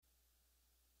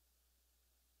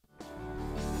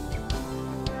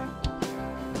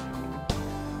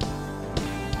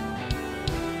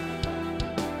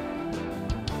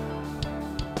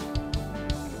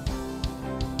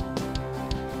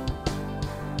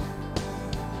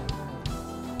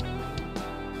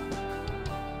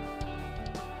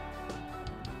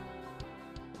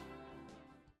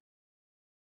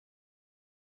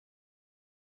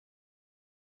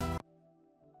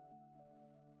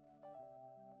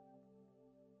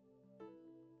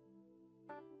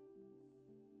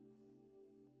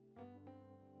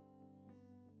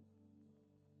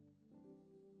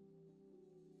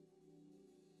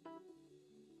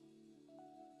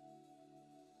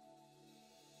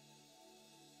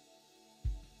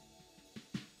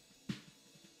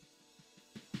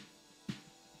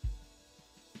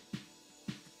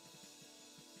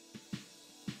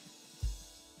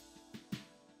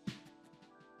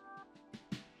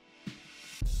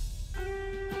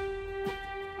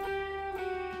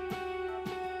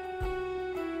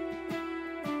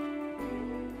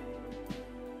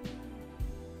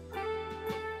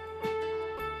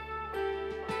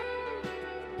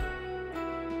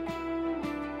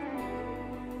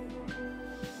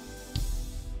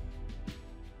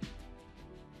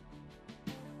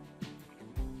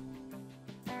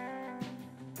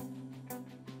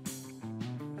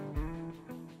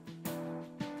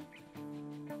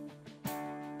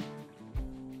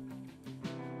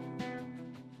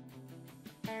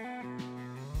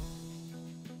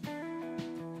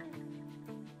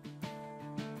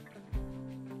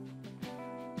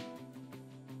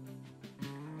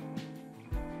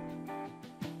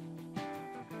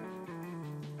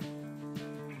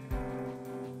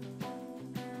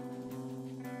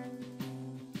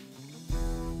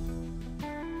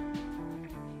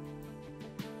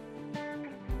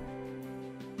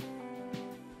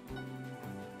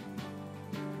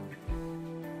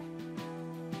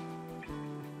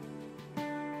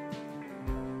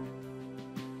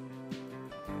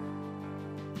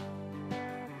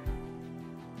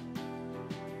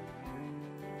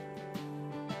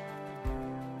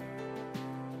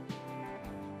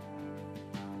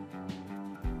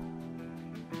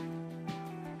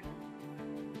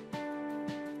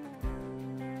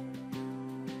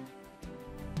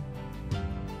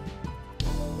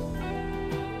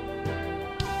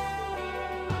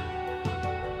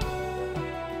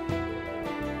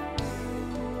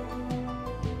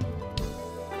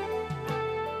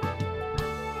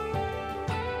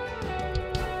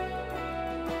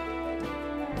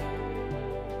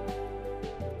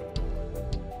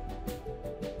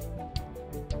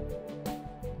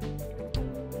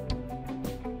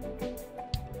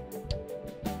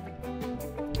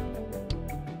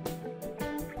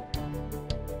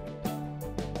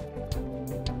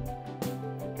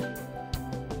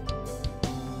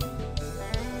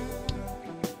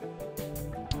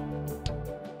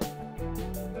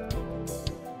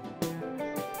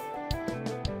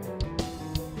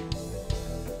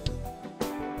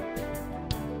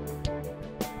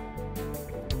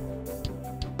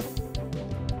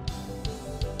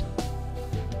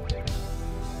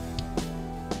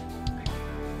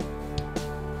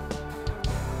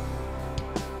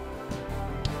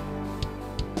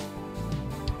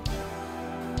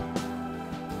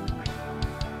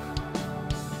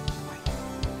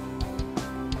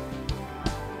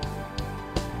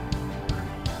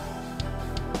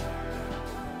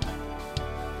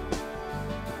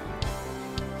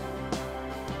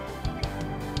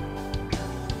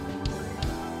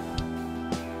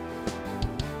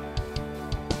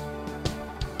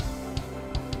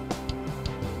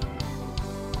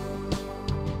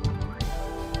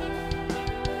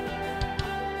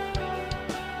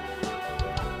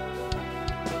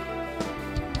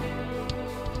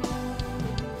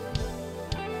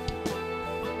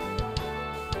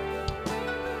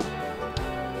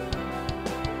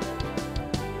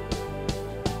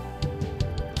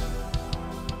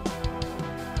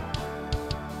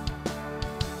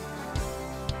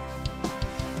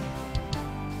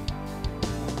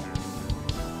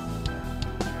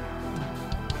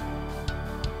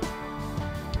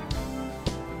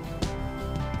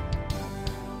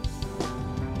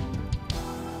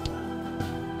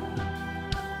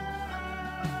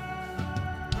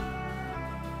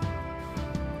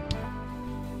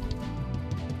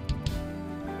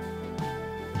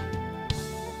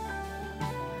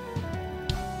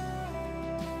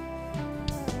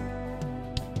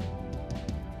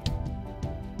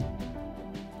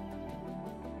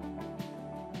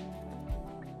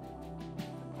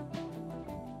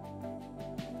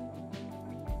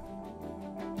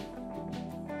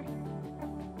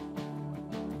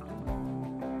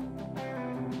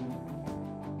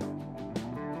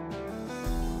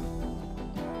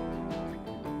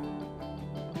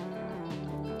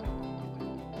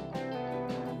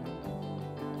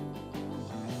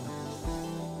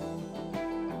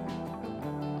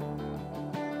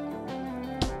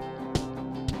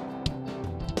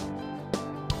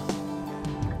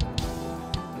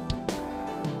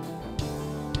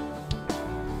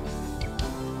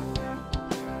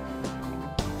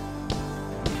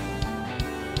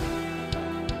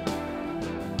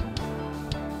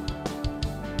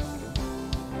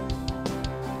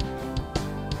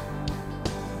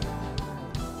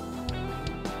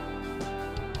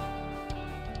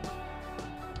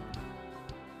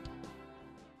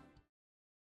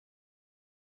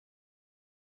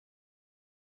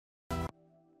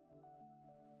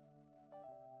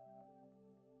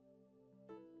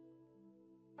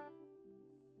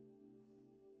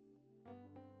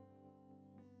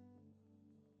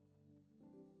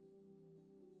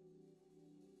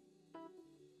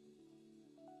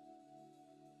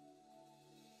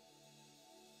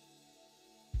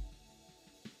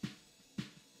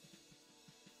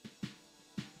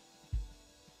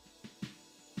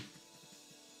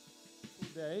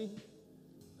day,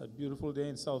 a beautiful day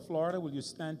in South Florida. Will you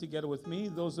stand together with me?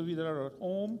 Those of you that are at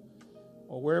home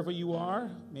or wherever you are,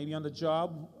 maybe on the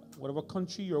job, whatever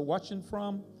country you're watching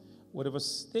from, whatever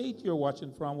state you're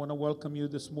watching from, I want to welcome you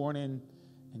this morning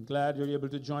and glad you're able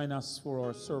to join us for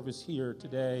our service here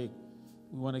today.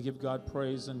 We want to give God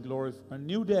praise and glory for a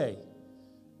new day.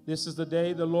 This is the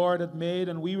day the Lord hath made,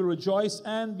 and we will rejoice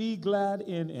and be glad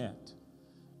in it.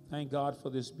 Thank God for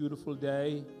this beautiful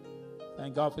day.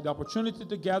 Thank God for the opportunity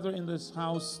to gather in this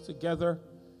house together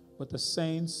with the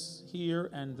saints here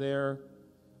and there.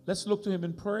 Let's look to him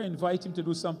in prayer, invite him to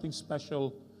do something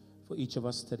special for each of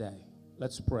us today.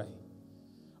 Let's pray.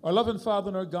 Our loving Father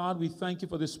and our God, we thank you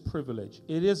for this privilege.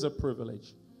 It is a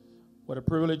privilege. What a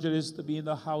privilege it is to be in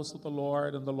the house of the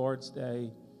Lord on the Lord's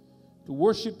day, to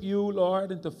worship you,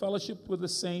 Lord, and to fellowship with the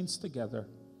saints together.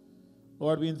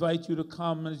 Lord, we invite you to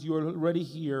come as you are already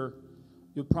here.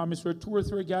 You promised where 2 or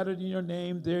 3 are gathered in your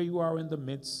name, there you are in the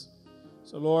midst.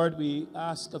 So, Lord, we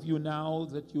ask of you now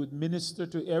that you would minister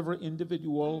to every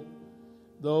individual,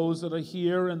 those that are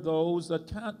here and those that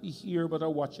can't be here but are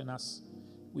watching us.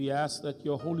 We ask that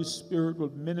your Holy Spirit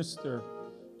will minister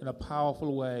in a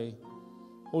powerful way.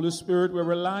 Holy Spirit, we're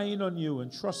relying on you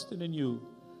and trusting in you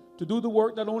to do the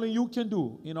work that only you can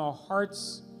do in our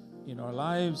hearts, in our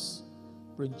lives.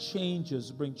 Bring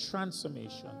changes, bring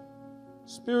transformation.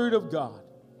 Spirit of God,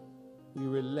 we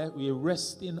are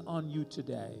resting on you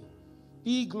today.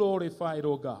 Be glorified,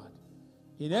 O God.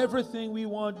 In everything we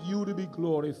want you to be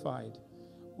glorified.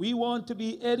 We want to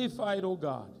be edified, O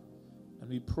God. And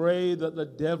we pray that the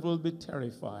devil be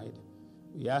terrified.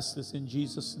 We ask this in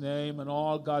Jesus' name, and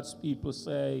all God's people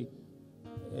say,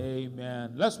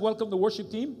 amen. Let's welcome the worship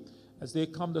team as they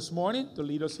come this morning to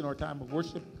lead us in our time of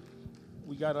worship.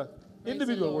 We got an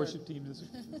individual worship team this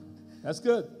week. That's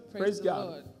good. Praise God.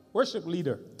 Lord. Worship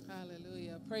leader.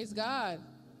 Hallelujah. Praise God.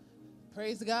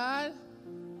 Praise God.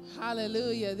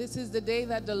 Hallelujah. This is the day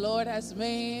that the Lord has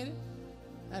made,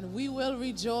 and we will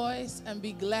rejoice and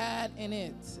be glad in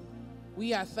it.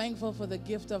 We are thankful for the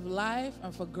gift of life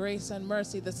and for grace and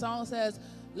mercy. The song says,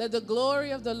 let the glory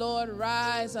of the Lord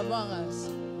rise among us.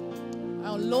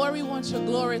 Oh, Lord, we want your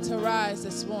glory to rise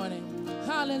this morning.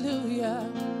 Hallelujah.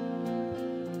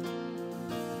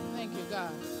 Thank you,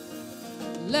 God.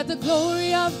 Let the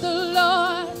glory of the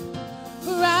Lord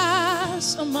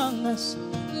rise among us.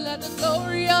 Let the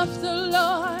glory of the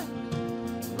Lord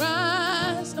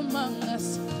rise among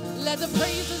us. Let the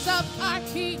praises of our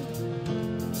King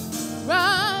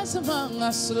rise among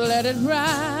us. Let it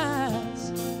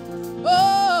rise.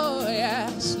 Oh,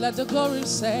 yes. Let the glory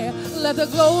say, let the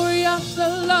glory of the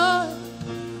Lord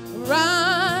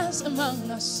rise among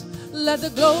us. Let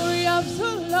the glory of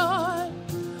the Lord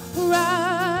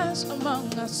rise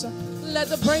among us. Let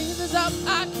the praises of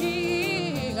our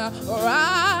King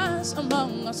rise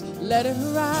among us. Let it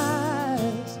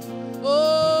rise.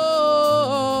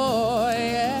 Oh,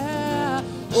 yeah.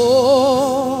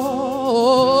 Oh,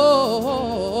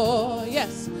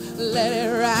 yes. Let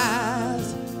it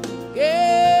rise.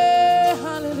 Yeah,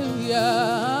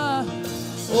 hallelujah.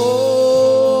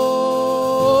 Oh,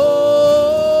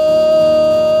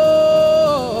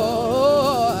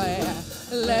 yeah.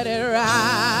 Let it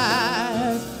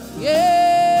rise.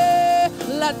 Yeah,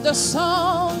 let the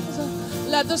songs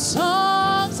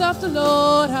of the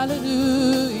Lord,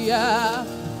 hallelujah.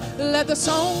 Let the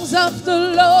songs of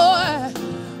the Lord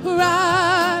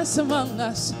rise among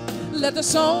us. Let the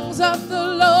songs of the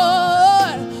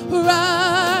Lord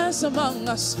rise among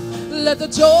us. Let the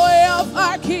joy of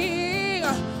our King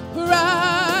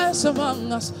rise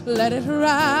among us. Let it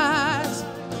rise.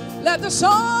 Let the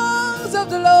songs of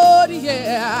the Lord,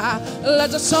 yeah. Let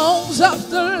the songs of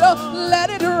the Lord, let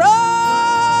it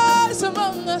rise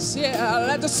among us, yeah.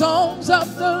 Let the songs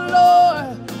of the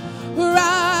Lord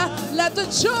rise. Let the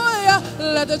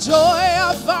joy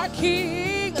of our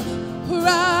King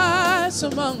rise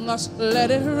among us.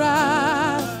 Let it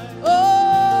rise. Oh,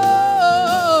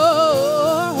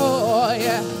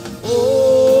 yeah.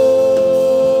 Oh,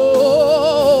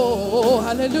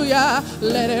 hallelujah.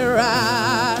 Let it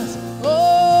rise. Oh,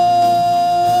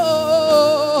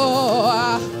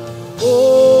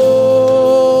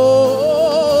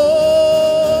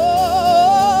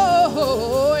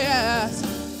 yes.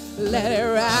 Let it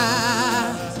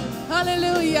rise.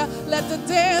 Hallelujah. Let the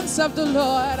dance of the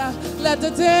Lord, let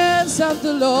the dance of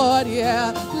the Lord,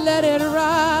 yeah, let it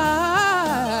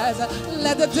rise.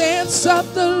 Let the dance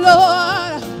of the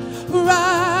Lord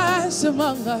rise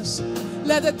among us.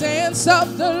 Let the dance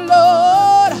of the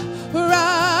Lord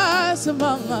rise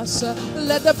among us.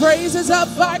 Let the praises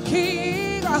of our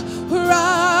King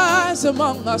rise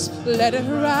among us. Let it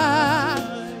rise.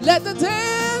 Let the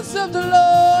dance dance of the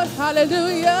Lord,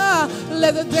 hallelujah.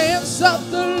 Let the dance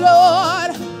of the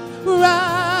Lord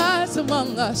rise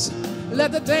among us.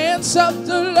 Let the dance of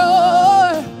the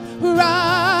Lord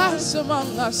rise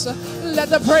among us. Let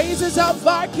the praises of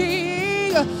our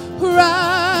King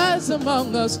rise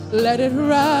among us. Let it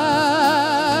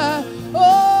rise.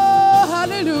 Oh,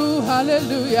 hallelujah,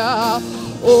 hallelujah.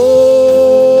 Oh,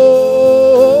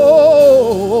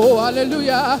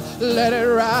 hallelujah. Let it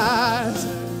rise.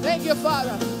 Thank you,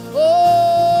 Father.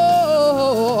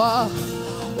 Oh,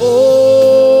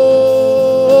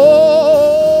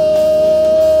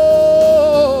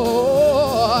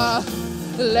 oh,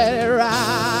 let it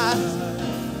rise.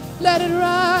 Let it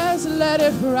rise. Let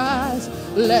it rise.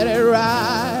 Let it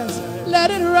rise.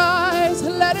 Let it rise.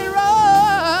 Let it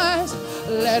rise.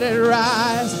 Let it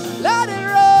rise. Let it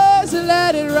rise.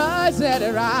 Let it rise. Let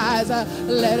it rise.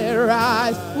 Let it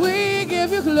rise. We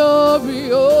give you glory.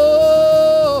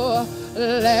 Oh,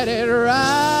 let it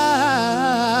rise.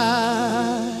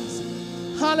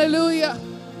 Hallelujah.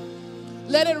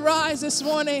 Let it rise this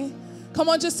morning. Come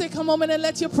on, just take a moment and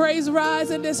let your praise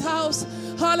rise in this house.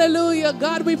 Hallelujah.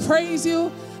 God, we praise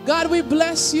you. God, we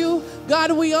bless you.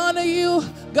 God, we honor you.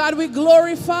 God, we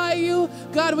glorify you.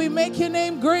 God, we make your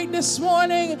name great this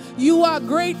morning. You are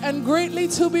great and greatly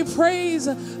to be praised.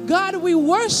 God, we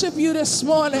worship you this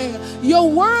morning. You're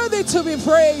worthy to be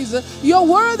praised. You're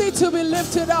worthy to be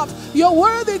lifted up. You're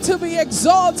worthy to be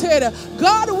exalted.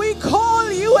 God, we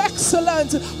call you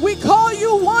excellent. We call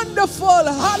you wonderful.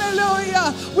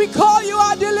 Hallelujah. We call you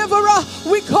our deliverer.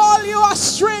 We call you our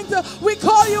strength. We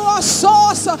call you our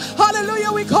source.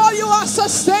 Hallelujah. We call you our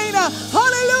sustainer.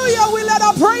 Hallelujah. We let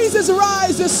our praises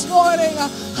rise this morning.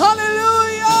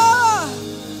 Hallelujah.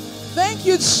 Thank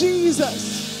you,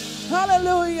 Jesus.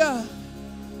 Hallelujah.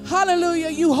 Hallelujah.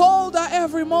 You hold our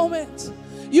every moment.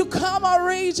 You calm our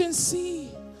raging sea.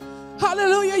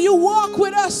 Hallelujah. You walk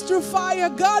with us through fire.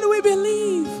 God, we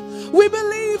believe. We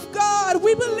believe, God.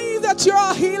 We believe that you're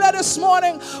our healer this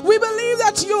morning. We believe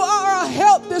that you are our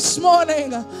help this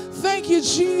morning. Thank you,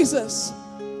 Jesus.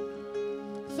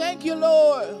 Thank you,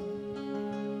 Lord.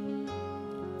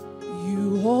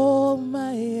 You hold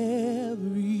my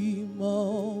every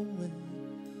moment.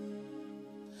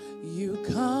 You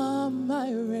calm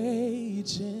my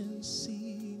raging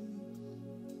sea.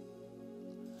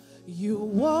 You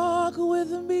walk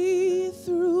with me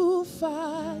through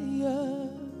fire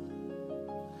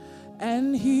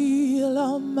and heal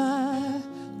all my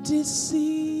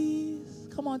disease.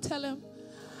 Come on, tell him.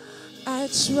 I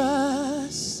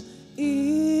trust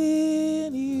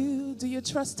in you. Do you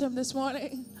trust him this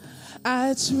morning?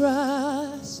 I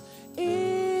trust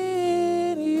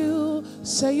in you.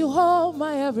 Say you hold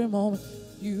my every moment.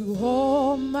 You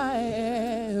hold my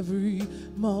every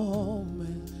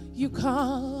moment. You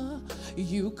calm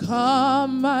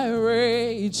my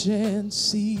raging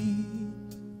sea.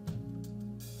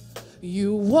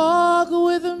 You walk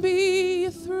with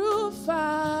me through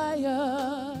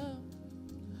fire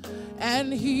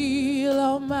and heal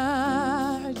all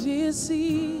my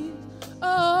disease.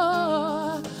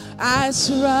 Oh, I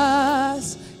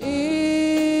trust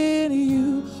in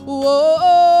you.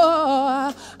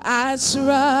 Oh, I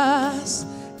trust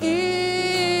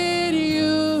in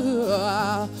you.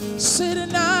 Sit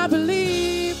and I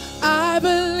believe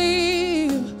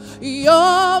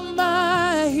you're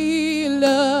my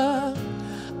healer.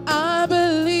 I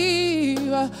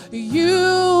believe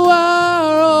you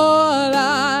are all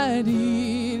I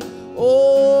need.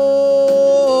 Oh,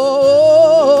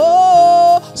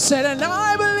 said and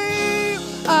I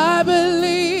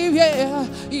believe, yeah,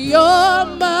 you're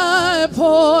my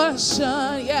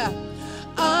portion, yeah.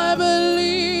 I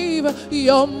believe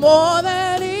you're more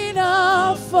than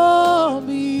enough for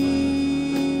me.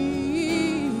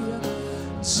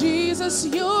 Jesus,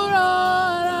 you're all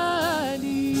I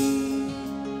need.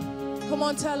 Come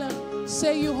on, tell him.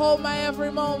 Say you hold my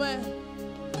every moment.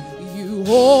 You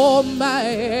hold my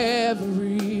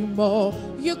every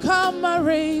moment. You calm my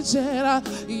raging.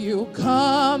 You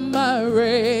calm my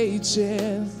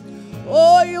raging.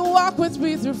 Oh, you walk with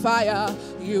me through fire.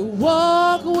 You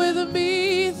walk with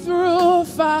me through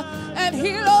fire and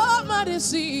heal all my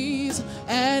disease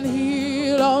and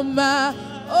heal all my.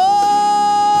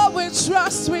 Oh, we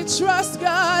trust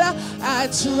God. I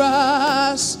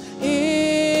trust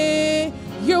in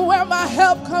you. Where my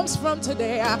help comes from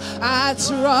today. I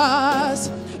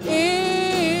trust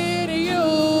in you.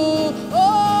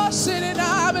 Oh, sit and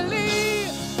I believe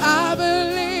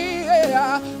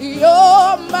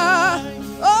you're mine.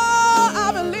 Oh,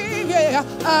 I believe, yeah,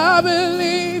 I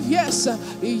believe, yes,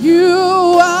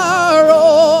 you are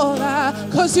all I,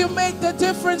 'cause Jesus, you make the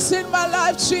difference in my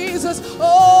life, Jesus.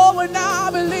 Oh, and I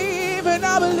believe,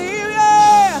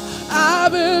 yeah. I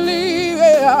believe,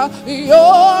 yeah.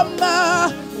 You're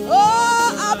my,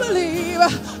 oh, I believe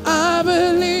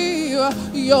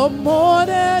you're more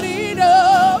than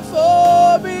enough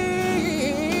for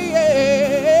me,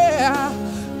 yeah.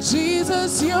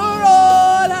 Jesus, you're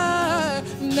all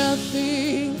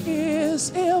nothing is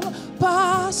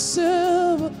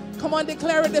impossible. Come on,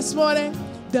 declare it this morning.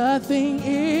 Nothing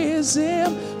is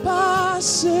impossible.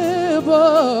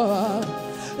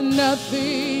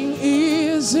 Nothing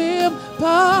is impossible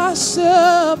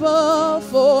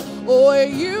for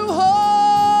you.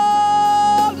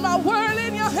 Hold my world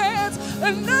in your hands,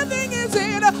 and nothing is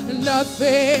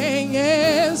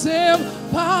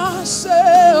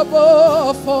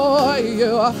impossible for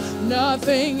you.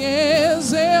 Nothing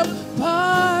is impossible.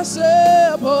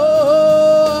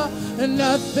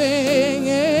 Nothing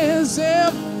is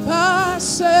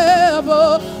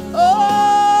impossible.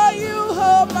 Oh, you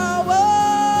hold my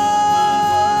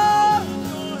world.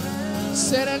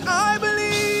 Said, and I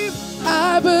believe,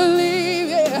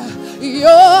 yeah,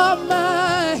 you're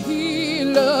my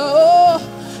healer.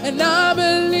 And I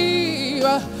believe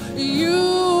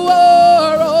you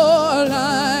are all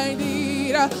I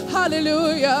need.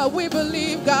 Hallelujah. We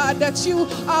believe, God, that you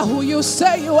are who you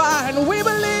say you are. And we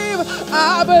believe,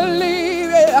 I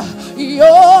believe, yeah,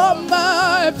 you're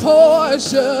my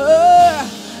portion.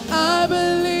 I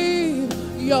believe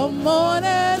you're more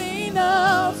than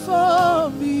enough for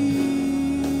me.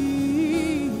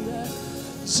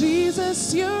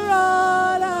 Jesus, you're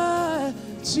all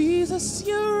Jesus,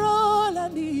 you're all I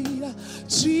need.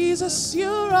 Jesus,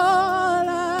 you're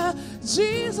all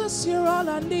Jesus, you're all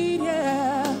I need,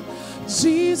 yeah.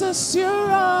 Jesus,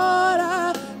 you're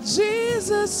all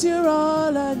Jesus, you're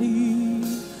all I need.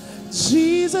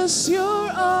 Jesus, you're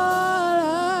all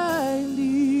I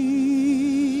need.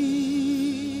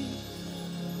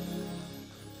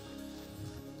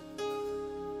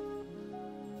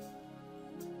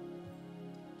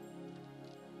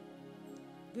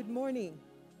 Good morning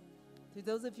to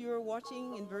those of you who are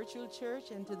watching in virtual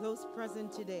church and to those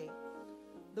present today.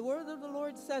 The word of the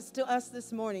Lord says to us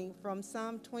this morning from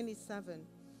Psalm 27.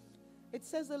 It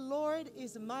says, the Lord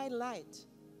is my light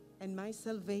and my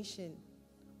salvation.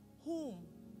 Whom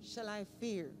shall I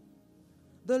fear?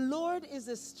 The Lord is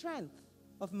the strength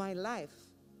of my life.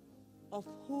 Of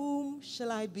whom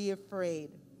shall I be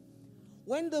afraid?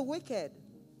 When the wicked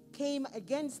came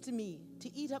against me to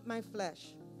eat up my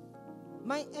flesh,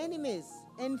 my enemies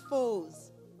and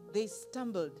foes, they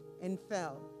stumbled and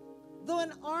fell. Though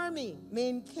an army may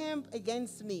encamp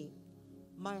against me,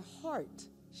 my heart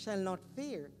shall not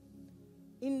fear.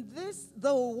 In this,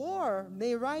 though war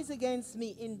may rise against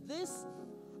me, in this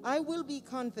I will be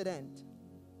confident.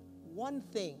 One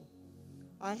thing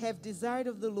I have desired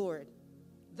of the Lord,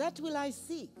 that will I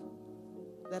seek,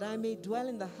 that I may dwell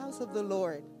in the house of the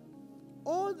Lord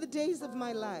all the days of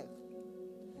my life,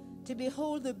 to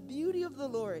behold the beauty of the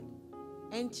Lord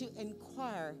and to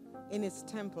inquire in his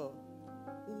temple.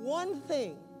 One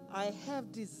thing I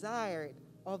have desired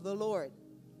of the Lord,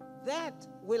 that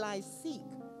will I seek,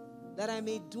 that I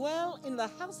may dwell in the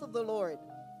house of the Lord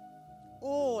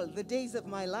all the days of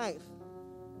my life,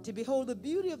 to behold the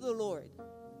beauty of the Lord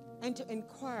and to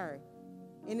inquire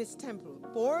in his temple.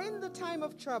 For in the time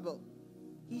of trouble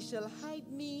he shall hide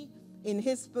me in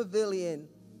his pavilion.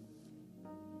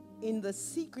 In the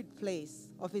secret place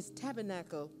of his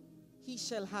tabernacle he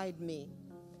shall hide me.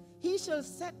 He shall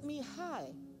set me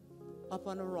high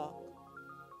upon a rock.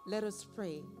 Let us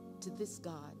pray to this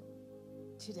God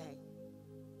today.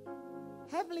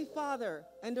 Heavenly Father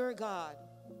and our God,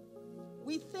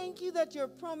 we thank you that your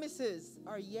promises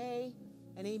are yea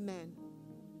and amen.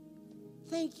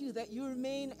 Thank you that you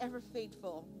remain ever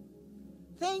faithful.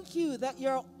 Thank you that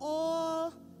you're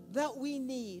all that we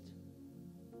need.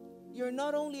 You're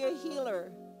not only a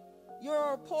healer, you're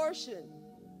our portion,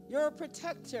 you're a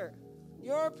protector,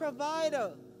 you're a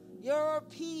provider, you're our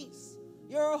peace,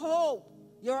 you're our hope,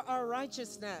 you're our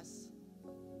righteousness.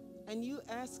 And you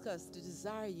ask us to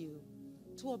desire you,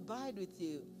 to abide with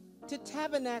you, to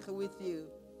tabernacle with you.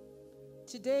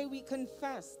 Today we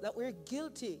confess that we're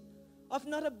guilty of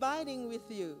not abiding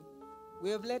with you. We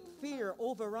have let fear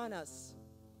overrun us.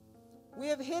 We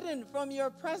have hidden from your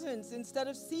presence instead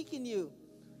of seeking you.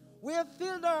 We have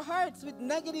filled our hearts with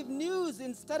negative news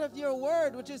instead of your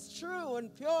word, which is true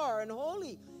and pure and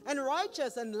holy and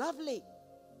righteous and lovely.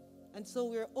 And so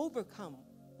we're overcome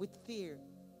with fear.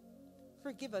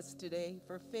 Forgive us today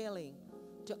for failing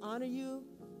to honor you,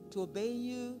 to obey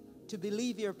you, to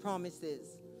believe your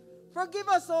promises. Forgive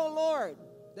us, O Lord,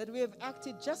 that we have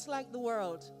acted just like the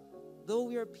world though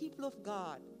we are people of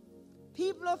God,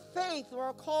 people of faith who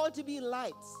are called to be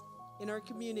lights in our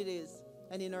communities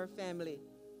and in our family.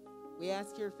 We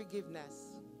ask your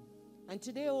forgiveness. And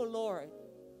today, oh Lord,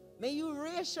 may you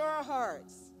reassure our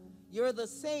hearts. You're the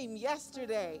same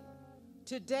yesterday,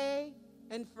 today,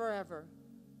 and forever.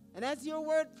 And as your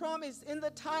word promised, in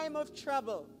the time of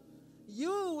trouble,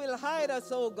 you will hide us,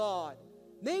 oh God.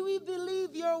 May we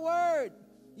believe your word.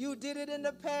 You did it in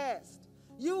the past.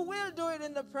 You will do it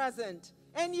in the present.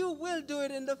 And you will do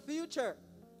it in the future.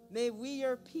 May we,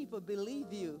 your people,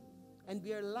 believe you and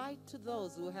be a light to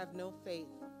those who have no faith.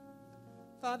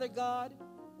 Father God,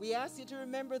 we ask you to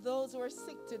remember those who are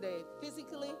sick today,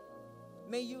 physically.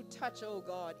 May you touch, oh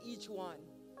God, each one.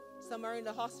 Some are in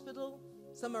the hospital.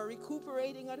 Some are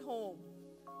recuperating at home.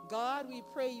 God, we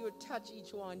pray you would touch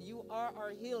each one. You are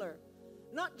our healer,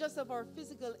 not just of our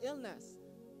physical illness,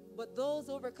 but those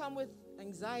overcome with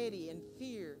anxiety and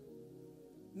fear.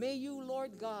 May you,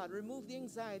 Lord God, remove the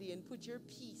anxiety and put your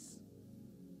peace.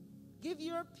 Give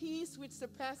your peace which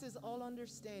surpasses all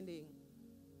understanding.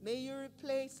 May you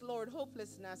replace, Lord,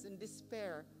 hopelessness and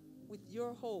despair with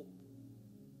your hope.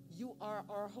 You are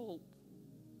our hope.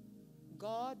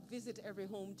 God, visit every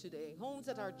home today, homes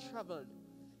that are troubled,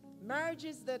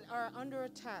 marriages that are under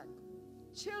attack,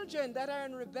 children that are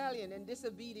in rebellion and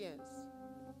disobedience,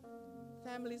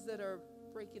 families that are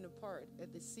breaking apart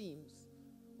at the seams.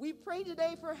 We pray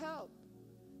today for help.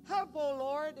 Help, oh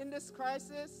Lord, in this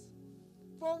crisis.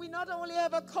 For we not only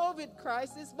have a COVID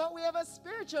crisis, but we have a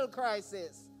spiritual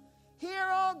crisis. Hear,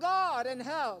 oh God, and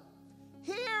help.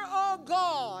 Hear, oh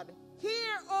God.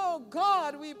 Hear, oh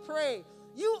God, we pray.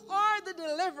 You are the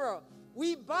deliverer.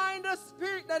 We bind the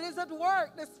spirit that is at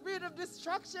work, the spirit of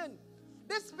destruction,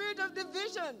 the spirit of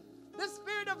division, the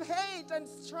spirit of hate and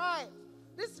strife,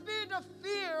 the spirit of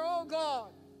fear, oh God.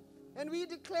 And we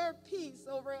declare peace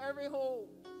over every home.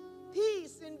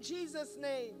 Peace in Jesus'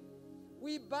 name.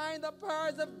 We bind the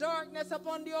powers of darkness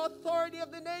upon the authority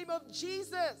of the name of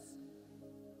Jesus.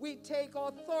 We take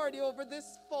authority over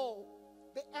this foe,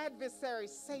 the adversary,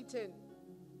 Satan.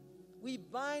 We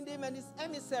bind him and his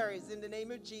emissaries in the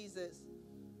name of Jesus.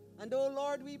 And oh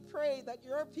Lord, we pray that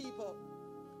your people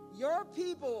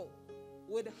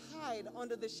would hide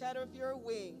under the shadow of your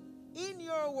wing, in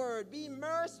your word, be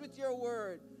immersed with your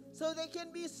word, so they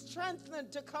can be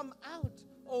strengthened to come out,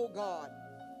 oh God.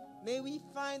 May we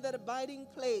find that abiding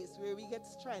place where we get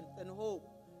strength and hope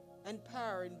and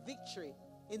power and victory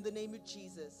in the name of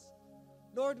Jesus.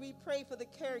 Lord, we pray for the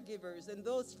caregivers and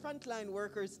those frontline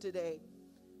workers today.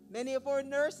 Many of our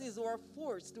nurses who are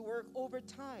forced to work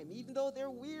overtime, even though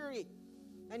they're weary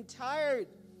and tired.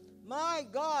 My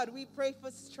God, we pray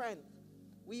for strength.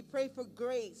 We pray for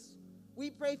grace. We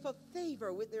pray for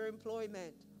favor with their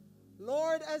employment.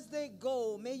 Lord, as they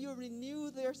go, may you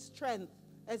renew their strength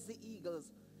as the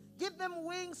eagles. Give them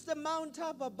wings to mount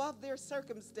up above their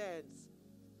circumstance.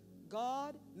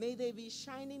 God, may they be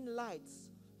shining lights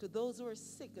to those who are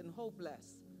sick and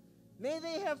hopeless. May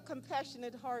they have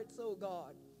compassionate hearts, oh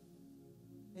God,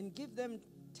 and give them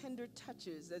tender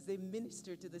touches as they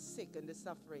minister to the sick and the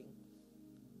suffering.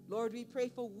 Lord, we pray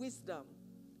for wisdom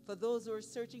for those who are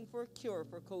searching for a cure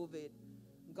for COVID.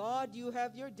 God, you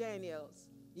have your Daniels.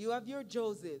 You have your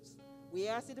Josephs. We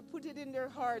ask you to put it in their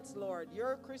hearts, Lord,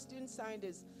 your Christian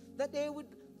scientists, that they would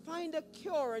find a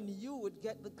cure and you would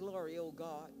get the glory, oh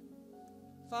God.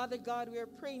 Father God, we are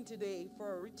praying today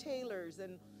for retailers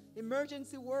and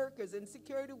emergency workers and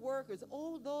security workers,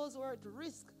 all those who are at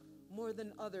risk more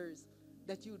than others,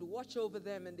 that you'd watch over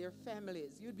them and their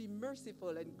families. You'd be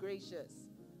merciful and gracious.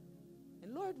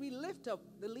 And Lord, we lift up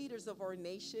the leaders of our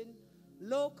nation,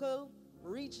 local,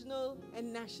 regional,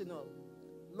 and national.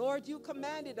 Lord, you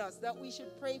commanded us that we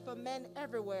should pray for men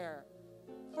everywhere,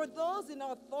 for those in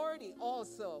authority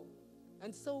also.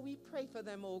 And so we pray for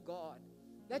them, oh God,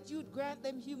 that you'd grant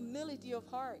them humility of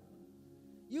heart.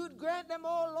 You'd grant them,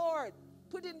 oh Lord,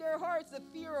 put in their hearts the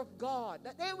fear of God,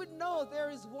 that they would know there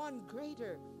is one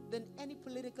greater than any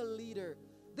political leader.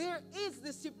 There is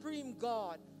the supreme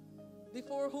God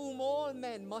before whom all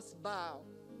men must bow.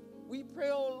 We pray,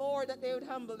 oh Lord, that they would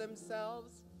humble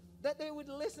themselves, that they would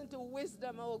listen to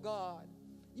wisdom, oh God.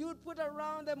 You would put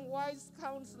around them wise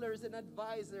counselors and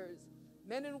advisors,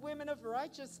 men and women of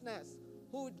righteousness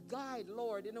who would guide,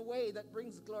 Lord, in a way that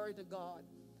brings glory to God.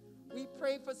 We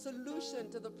pray for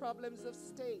solution to the problems of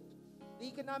state, the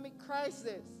economic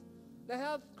crisis, the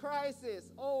health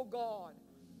crisis, oh God,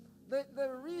 the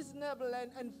reasonable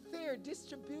and fair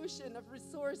distribution of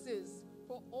resources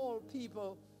for all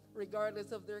people,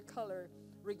 regardless of their color,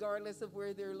 regardless of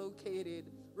where they're located,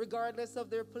 regardless of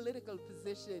their political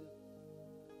position.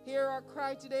 Hear our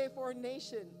cry today for our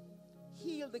nation.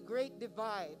 heal the great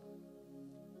divide.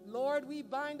 Lord, we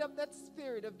bind up that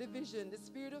spirit of division, the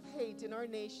spirit of hate in our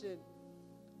nation.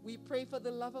 We pray for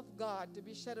the love of God to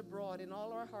be shed abroad in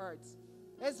all our hearts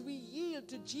as we yield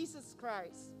to Jesus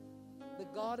Christ, the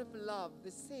God of love,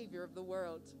 the Savior of the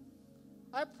world.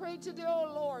 I pray today,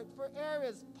 oh Lord, for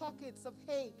areas, pockets of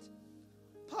hate,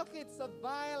 pockets of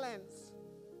violence.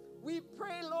 We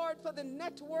pray, Lord, for the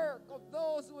network of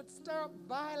those who would stir up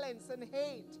violence and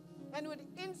hate and would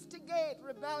instigate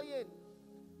rebellion.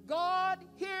 God,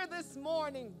 here this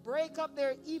morning, break up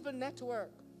their evil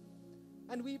network.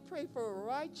 And we pray for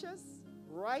righteous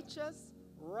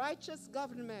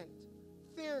government,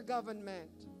 fair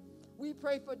government. We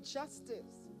pray for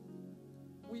justice.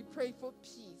 We pray for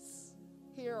peace.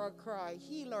 Hear our cry.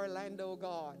 Heal our land, O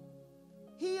God.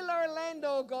 Heal our land,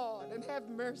 O God, and have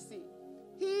mercy.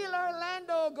 Heal our land,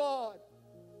 O God.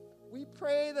 We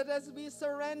pray that as we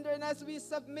surrender and as we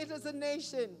submit as a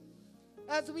nation,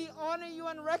 as we honor you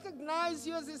and recognize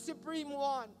you as the Supreme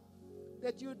One,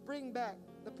 that you would bring back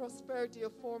the prosperity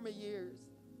of former years.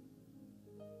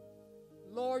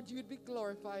 Lord, you'd be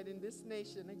glorified in this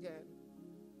nation again.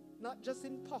 Not just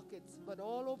in pockets, but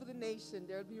all over the nation,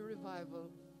 there'll be a revival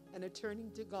and a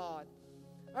turning to God.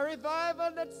 A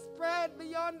revival that spread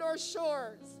beyond our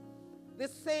shores. The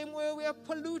same way we have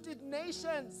polluted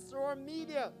nations through our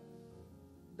media,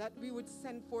 that we would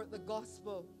send forth the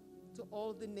gospel to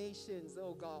all the nations,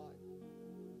 oh God.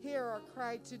 Hear our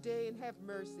cry today and have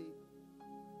mercy.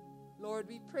 Lord,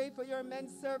 we pray for your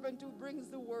manservant who brings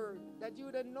the word, that you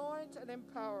would anoint and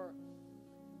empower,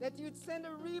 that you'd send a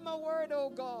Rhema word, oh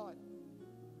God.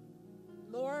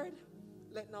 Lord,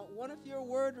 let not one of your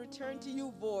word return to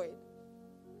you void,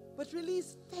 but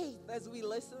release faith as we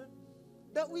listen,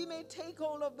 that we may take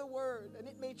hold of the word and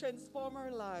it may transform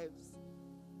our lives.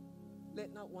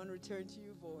 Let not one return to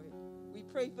you void. We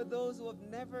pray for those who have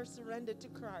never surrendered to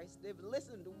Christ. They've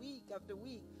listened week after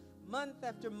week, month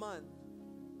after month,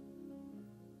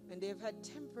 and they've had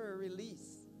temporary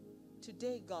release.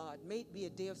 Today, God, may it be a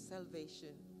day of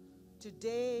salvation.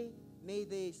 Today, may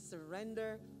they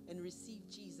surrender and receive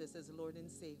Jesus as Lord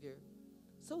and Savior.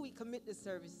 So we commit the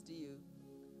service to you.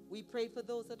 We pray for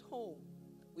those at home.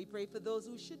 We pray for those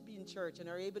who should be in church and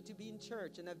are able to be in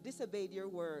church and have disobeyed your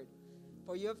word.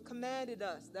 For you have commanded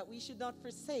us that we should not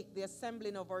forsake the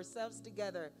assembling of ourselves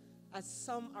together, as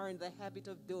some are in the habit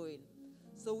of doing.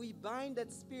 So we bind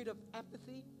that spirit of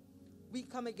apathy. We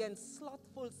come against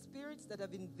slothful spirits that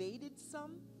have invaded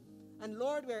some. And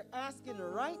Lord, we're asking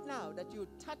right now that you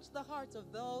touch the hearts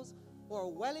of those who are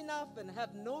well enough and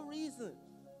have no reason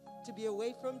to be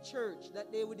away from church,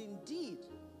 that they would indeed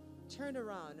turn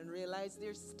around and realize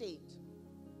their state.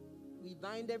 We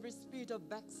bind every spirit of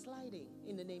backsliding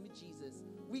in the name of Jesus.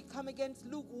 We come against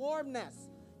lukewarmness.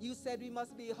 You said we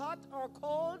must be hot or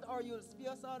cold or you'll spew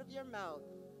us out of your mouth.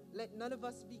 Let none of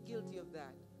us be guilty of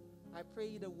that. I pray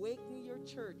you'd awaken your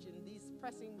church in these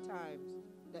pressing times,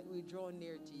 that we draw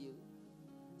near to you.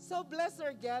 So bless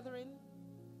our gathering.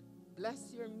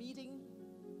 Bless your meeting.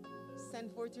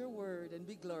 Send forth your word and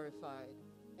be glorified.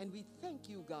 And we thank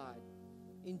you, God,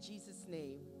 in Jesus'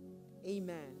 name.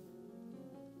 Amen.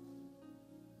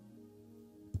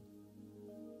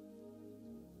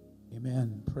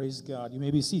 Amen. Praise God. You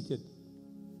may be seated.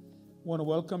 I want to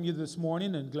welcome you this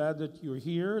morning and glad that you're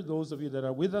here. Those of you that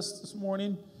are with us this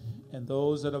morning and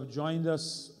those that have joined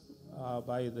us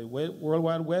by the World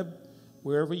Wide Web,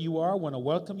 wherever you are, I want to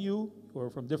welcome you. Or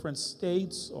from different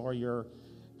states, or you're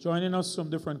joining us from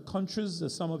different countries,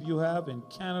 as some of you have, in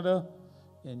Canada,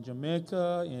 in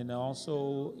Jamaica, and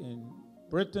also in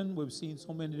Britain. We've seen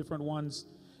so many different ones.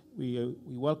 We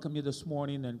welcome you this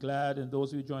morning and glad, and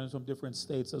those of you joining us from different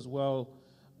states as well,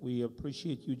 we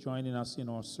appreciate you joining us in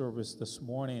our service this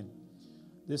morning.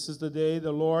 This is the day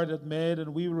the Lord hath made,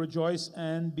 and we will rejoice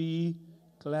and be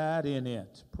glad in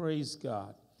it. Praise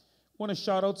God. I want to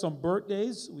shout out some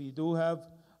birthdays. We do have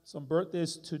some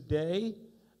birthdays today.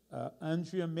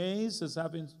 Andrea Mays is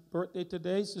having birthday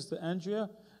today. Sister Andrea,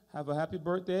 have a happy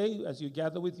birthday as you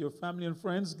gather with your family and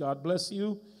friends. God bless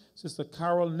you. Sister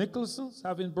Carol Nicholson is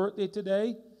having birthday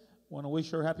today. Want to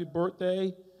wish her happy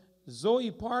birthday.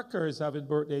 Zoe Parker is having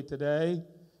birthday today.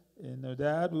 And her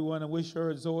dad, we want to wish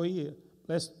her, Zoe, a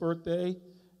blessed birthday.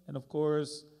 And of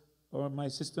course, my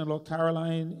sister-in-law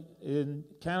Caroline in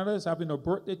Canada is having her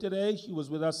birthday today. She was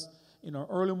with us in our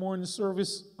early morning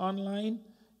service online,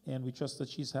 and we trust that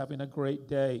she's having a great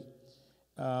day.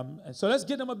 And so let's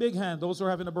give them a big hand. Those who are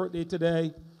having a birthday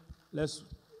today, let's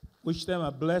wish them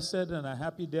a blessed and a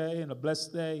happy day and a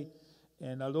blessed day.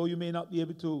 And although you may not be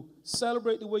able to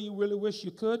celebrate the way you really wish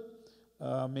you could,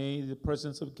 may the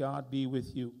presence of God be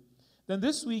with you. Then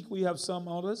this week we have some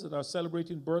others that are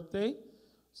celebrating birthday.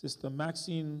 Sister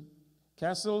Maxine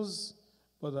Castles,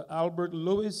 Brother Albert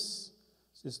Lewis,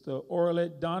 Sister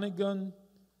Orlette Donegan,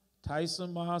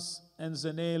 Tyson Moss, and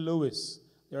Zane Lewis.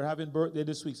 They're having birthday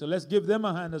this week. So let's give them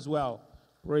a hand as well.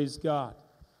 Praise God.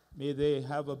 May they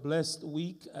have a blessed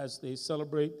week as they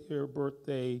celebrate their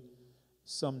birthday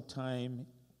sometime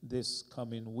this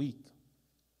coming week.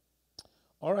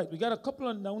 All right, we got a couple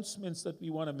of announcements that we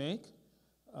want to make.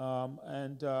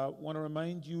 And want to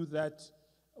remind you that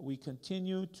we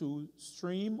continue to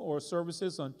stream our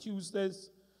services on Tuesdays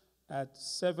at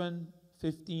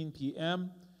 7:15 p.m.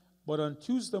 But on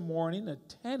Tuesday morning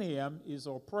at 10 a.m. is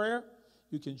our prayer.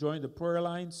 You can join the prayer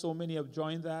line. So many have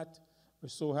joined that. We're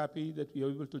so happy that we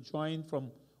are able to join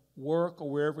from work or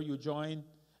wherever you join.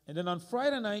 And then on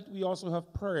Friday night, we also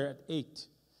have prayer at 8.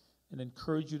 And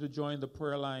encourage you to join the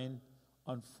prayer line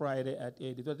on Friday at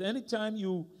 8. If at any time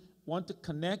you want to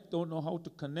connect, don't know how to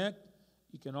connect,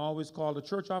 you can always call the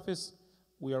church office.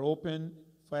 We are open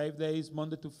 5 days,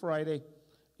 Monday to Friday,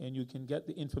 and you can get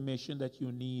the information that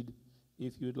you need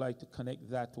if you'd like to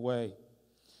connect that way.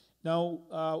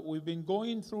 Now, we've been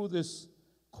going through this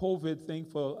COVID thing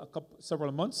for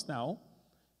several months now,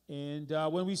 and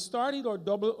when we started our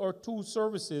double or two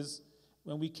services,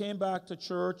 when we came back to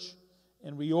church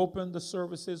and reopened the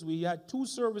services, we had 2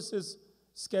 services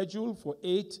scheduled for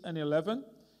 8 and 11.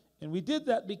 And we did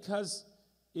that because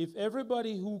if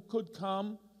everybody who could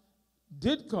come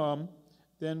did come,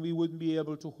 then we wouldn't be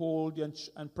able to hold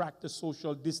and practice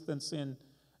social distancing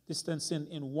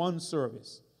in one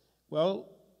service. Well,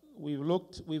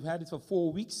 we've had it for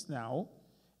 4 weeks now,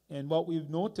 and what we've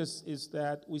noticed is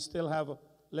that we still have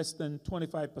less than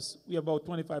 25%, we have about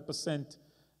 25%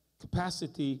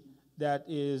 capacity. That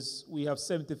is, we have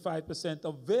 75%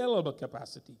 available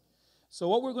capacity. So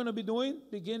what we're going to be doing,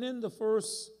 beginning the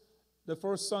first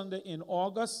Sunday in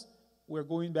August, we're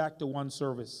going back to one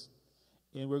service.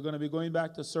 And we're going to be going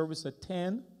back to service at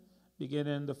 10,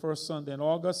 beginning the first Sunday in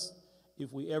August.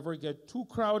 If we ever get too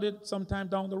crowded sometime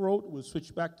down the road, we'll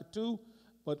switch back to 2.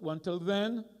 But until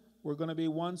then, we're going to be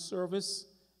one service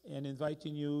and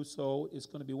inviting you. So it's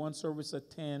going to be one service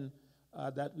at 10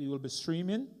 that we will be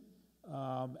streaming.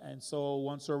 And so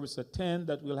one service at 10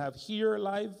 that we'll have here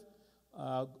live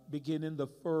beginning the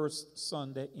first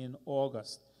Sunday in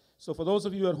August. So for those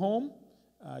of you at home,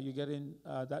 you're getting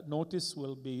that notice.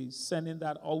 We'll be sending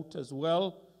that out as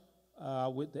well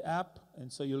with the app.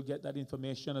 And so you'll get that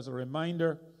information as a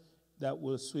reminder that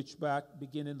we'll switch back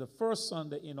beginning the first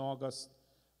Sunday in August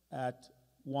at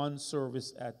one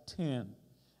service at 10.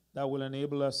 That will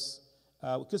enable us,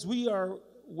 because we are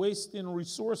wasting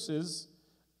resources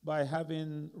by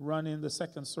running the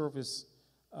second service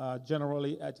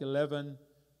generally at 11,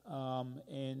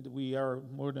 and we are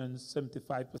more than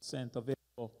 75%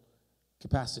 available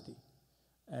capacity.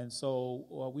 And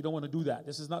so we don't want to do that.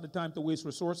 This is not the time to waste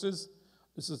resources.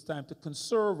 This is the time to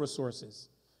conserve resources.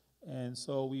 And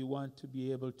so we want to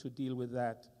be able to deal with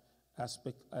that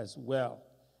aspect as well.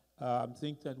 I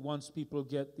think that once people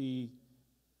get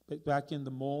back in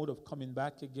the mode of coming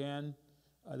back again,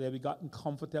 they've gotten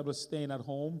comfortable staying at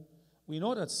home. We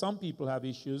know that some people have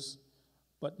issues,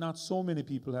 but not so many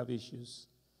people have issues.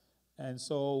 And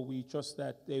so we trust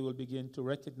that they will begin to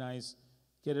recognize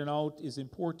getting out is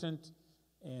important,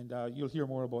 and you'll hear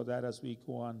more about that as we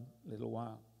go on a little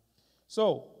while.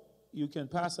 So you can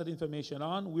pass that information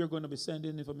on. We're going to be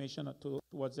sending information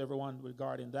towards everyone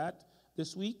regarding that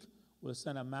this week. We'll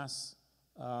send a mass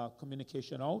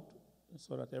communication out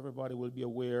so that everybody will be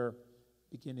aware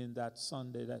beginning that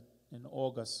Sunday that in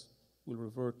August we'll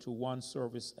revert to one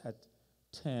service at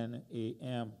 10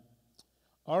 a.m.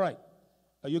 All right.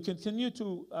 You continue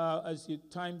to, as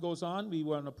time goes on, we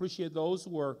want to appreciate those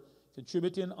who are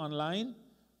contributing online.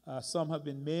 Some have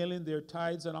been mailing their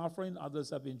tithes and offering. Others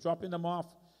have been dropping them off.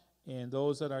 And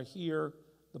those that are here,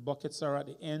 the buckets are at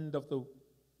the end of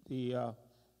the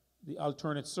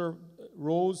alternate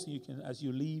rows. You can, as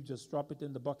you leave, just drop it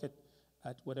in the bucket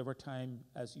at whatever time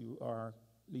as you are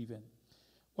leaving.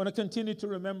 Want to continue to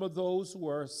remember those who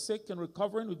are sick and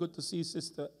recovering. We're good to see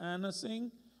Sister Anna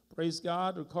Singh. Praise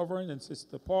God, recovering, and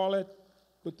Sister Paulette,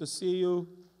 good to see you,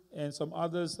 and some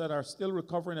others that are still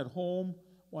recovering at home.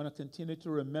 Want to continue to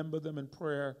remember them in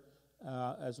prayer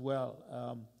as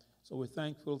well. So we're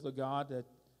thankful to God that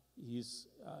He's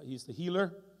the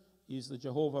healer, He's the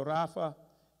Jehovah Rapha,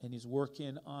 and He's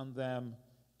working on them,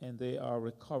 and they are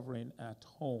recovering at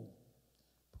home.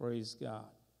 Praise God.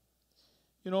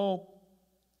 You know,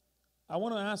 I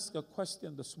want to ask a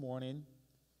question this morning.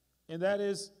 And that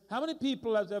is, how many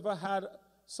people have ever had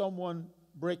someone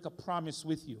break a promise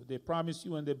with you? They promised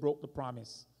you and they broke the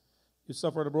promise. You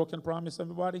suffered a broken promise,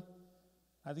 everybody?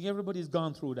 I think everybody's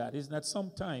gone through that, isn't that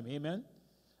sometime? Amen?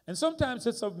 And sometimes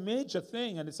it's a major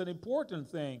thing and it's an important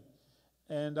thing.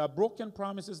 And a broken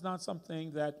promise is not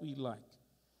something that we like.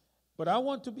 But I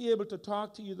want to be able to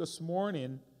talk to you this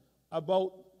morning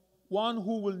about one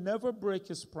who will never break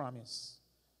his promise,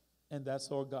 and that's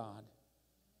our God.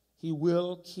 He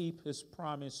will keep his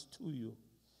promise to you.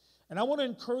 And I want to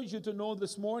encourage you to know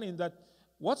this morning that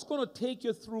what's going to take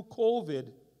you through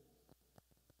COVID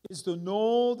is to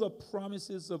know the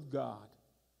promises of God.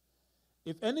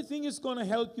 If anything is going to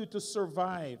help you to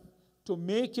survive, to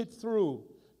make it through,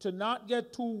 to not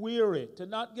get too weary, to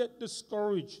not get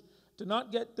discouraged, to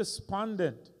not get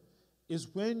despondent, is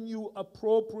when you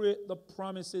appropriate the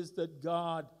promises that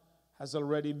God has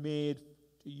already made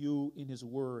to you in his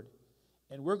word.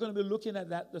 And we're going to be looking at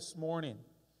that this morning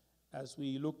as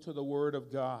we look to the word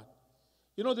of God.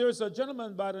 You know, there's a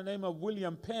gentleman by the name of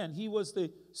William Penn. He was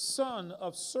the son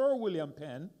of Sir William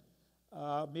Penn,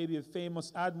 maybe a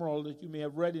famous admiral that you may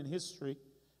have read in history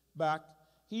back.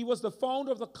 He was the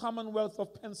founder of the Commonwealth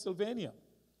of Pennsylvania.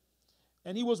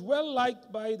 And he was well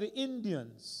liked by the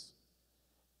Indians.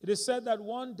 It is said that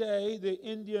one day the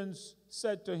Indians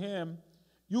said to him,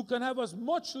 "You can have as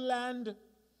much land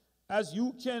as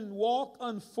you can walk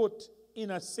on foot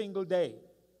in a single day."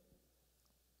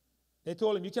 They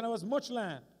told him, "You can have as much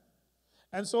land."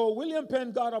 And so William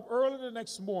Penn got up early the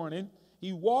next morning.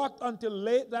 He walked until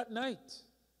late that night.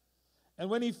 And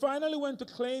when he finally went to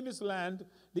claim his land,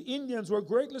 the Indians were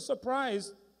greatly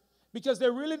surprised because they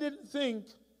really didn't think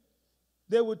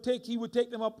he would take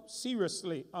them up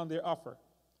seriously on their offer.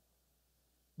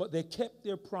 But they kept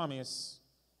their promise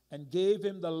and gave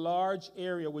him the large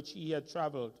area which he had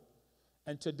traveled.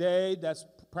 And today, that's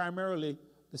primarily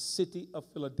the city of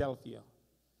Philadelphia.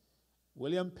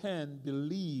 William Penn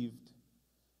believed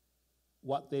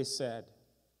what they said.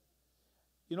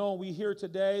 You know, we hear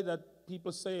today that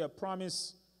people say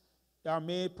promises are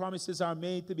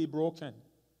made to be broken.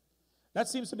 That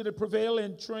seems to be the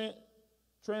prevailing train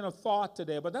of thought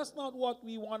today, but that's not what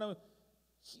we want to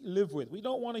live with. We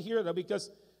don't want to hear that because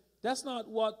that's not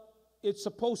what it's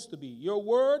supposed to be. Your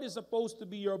word is supposed to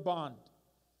be your bond.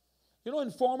 You know,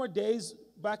 in former days,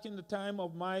 back in the time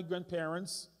of my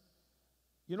grandparents,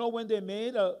 you know, when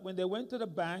they went to the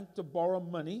bank to borrow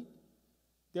money,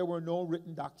 there were no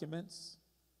written documents.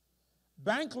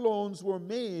 Bank loans were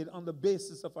made on the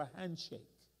basis of a handshake.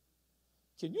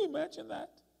 Can you imagine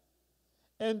that?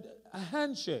 And a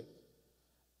handshake.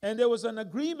 And there was an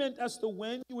agreement as to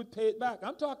when you would pay it back.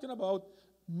 I'm talking about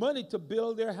money to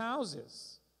build their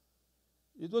houses.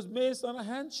 It was based on a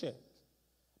handshake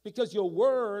because your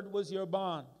word was your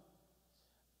bond.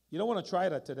 You don't want to try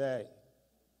that today.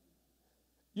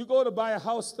 You go to buy a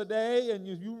house today and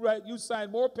you sign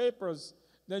more papers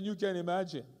than you can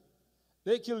imagine.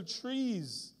 They kill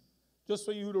trees just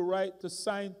for you to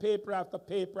sign paper after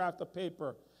paper after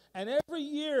paper. And every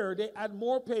year they add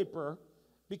more paper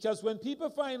because when people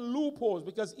find loopholes,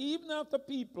 because even after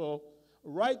people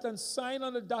write and sign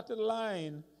on the dotted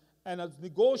line and have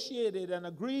negotiated and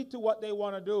agreed to what they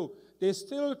want to do, they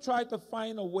still try to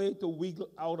find a way to wiggle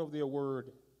out of their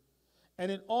word. And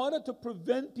in order to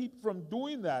prevent people from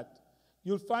doing that,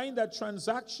 you'll find that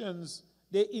transactions,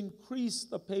 they increase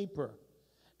the paper.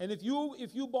 And if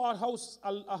you bought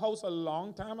a house a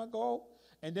long time ago,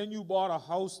 and then you bought a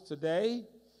house today,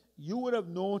 you would have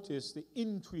noticed the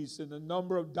increase in the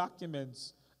number of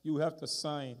documents you have to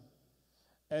sign.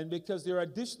 And because there are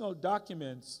additional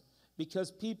documents,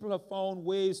 because people have found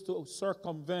ways to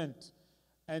circumvent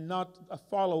and not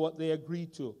follow what they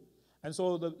agreed to. And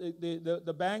so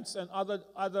the banks and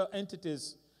other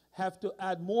entities have to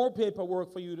add more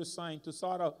paperwork for you to sign to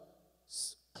sort of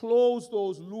close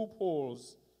those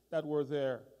loopholes that were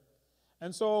there.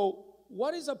 And so,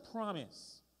 what is a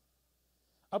promise?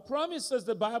 A promise, as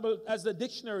the Bible, as the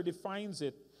dictionary defines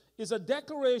it, is a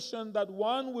declaration that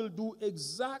one will do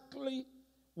exactly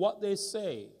what they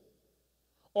say,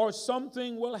 or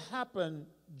something will happen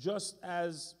just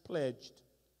as pledged.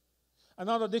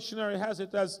 Another dictionary has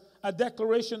it as a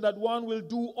declaration that one will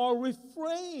do or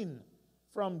refrain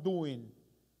from doing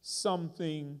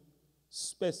something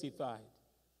specified.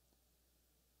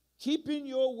 Keeping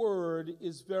your word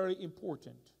is very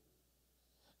important.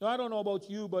 Now, I don't know about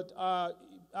you, but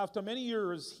after many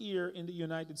years here in the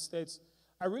United States,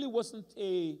 I really wasn't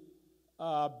a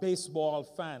baseball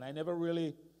fan.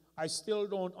 I still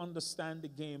don't understand the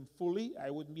game fully.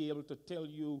 I wouldn't be able to tell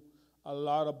you a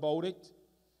lot about it.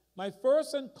 My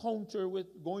first encounter with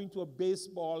going to a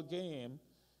baseball game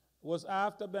was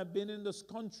after I've been in this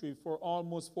country for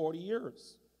almost 40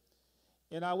 years.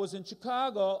 And I was in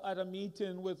Chicago at a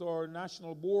meeting with our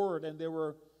national board, and they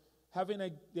were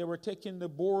taking the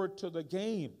board to the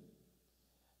game.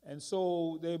 And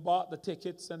so they bought the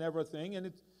tickets and everything.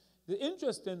 And the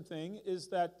interesting thing is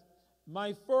that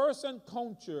my first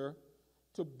encounter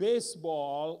to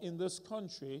baseball in this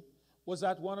country was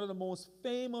at one of the most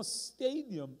famous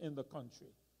stadiums in the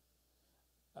country,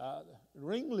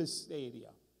 Wrigley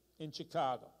Stadium in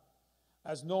Chicago,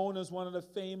 as known as one of the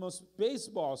famous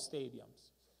baseball stadiums.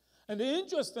 And the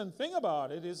interesting thing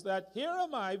about it is that here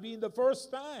am I being the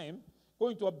first time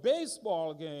going to a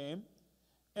baseball game,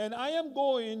 and I am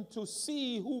going to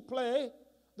see who play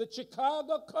the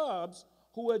Chicago Cubs,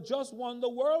 who had just won the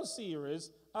World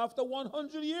Series after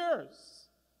 100 years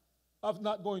of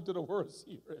not going to the World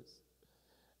Series.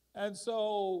 And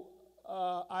so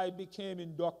I became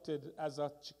inducted as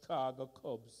a Chicago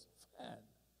Cubs fan.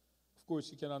 Of course,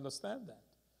 you can understand that,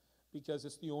 because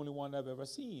it's the only one I've ever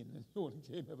seen and the only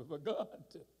game I've ever gone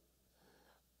to.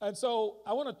 And so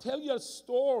I want to tell you a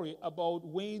story about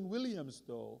Wayne Williams,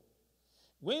 though.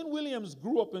 Wayne Williams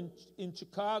grew up in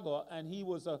Chicago, and he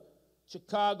was a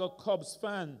Chicago Cubs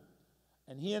fan.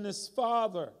 And he and his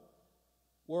father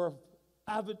were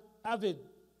avid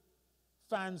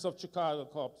fans of Chicago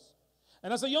Cubs.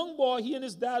 And as a young boy, he and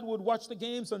his dad would watch the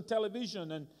games on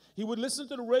television, and he would listen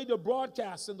to the radio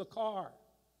broadcasts in the car.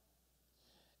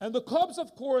 And the Cubs,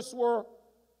 of course,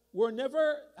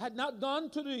 had not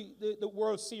gone to the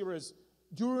World Series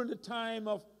during the time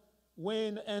of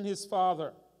Wayne and his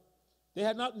father. They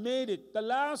had not made it. The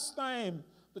last time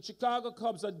the Chicago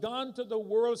Cubs had gone to the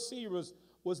World Series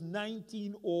was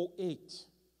 1908.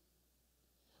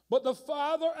 But the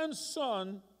father and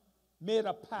son made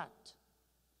a pact.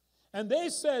 And they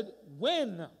said,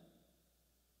 when,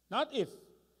 not if,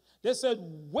 they said,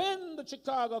 when the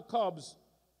Chicago Cubs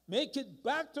make it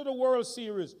back to the World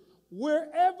Series,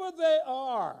 wherever they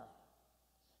are,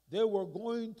 they were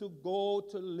going to go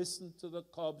to listen to the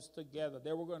Cubs together.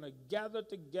 They were going to gather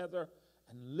together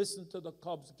and listen to the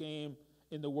Cubs game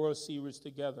in the World Series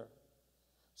together.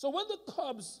 So when the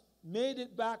Cubs made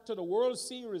it back to the World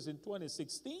Series in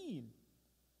 2016,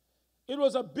 it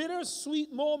was a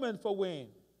bittersweet moment for Wayne.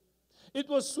 It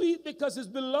was sweet because his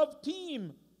beloved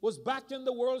team was back in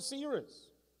the World Series.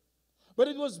 But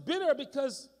it was bitter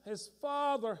because his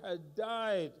father had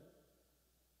died,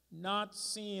 not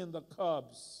seeing the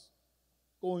Cubs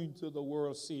going to the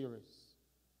World Series.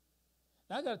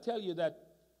 Now, I got to tell you that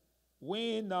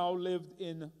Wayne now lived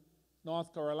in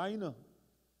North Carolina.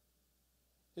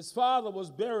 His father was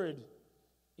buried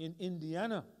in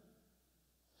Indiana.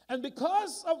 And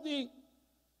because of the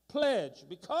pledge,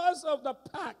 because of the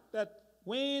pact that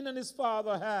Wayne and his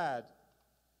father had,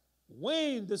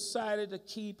 Wayne decided to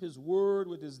keep his word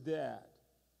with his dad.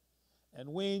 And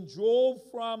Wayne drove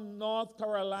from North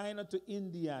Carolina to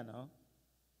Indiana.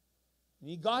 And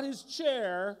he got his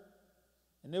chair,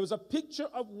 and there was a picture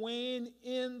of Wayne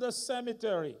in the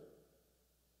cemetery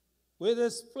with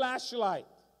his flashlight,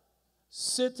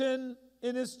 sitting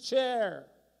in his chair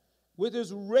with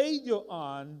his radio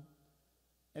on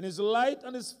and his light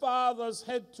on his father's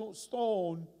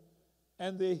headstone.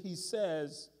 And there he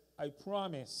says, I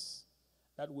promise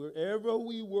that wherever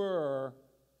we were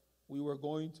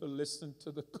going to listen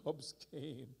to the Cubs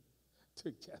game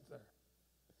together.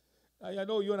 I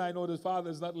know you and I know the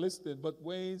father's not listening, but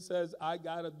Wayne says, I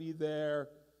got to be there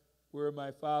where my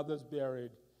father's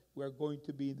buried. We're going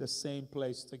to be in the same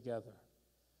place together.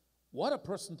 What a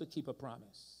person to keep a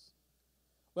promise.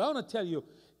 Well, I want to tell you,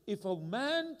 if a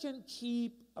man can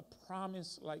keep a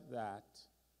promise like that,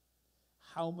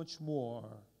 how much more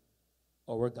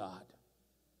our God?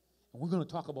 And we're going to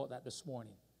talk about that this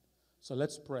morning. So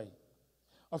let's pray.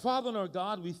 Our Father and our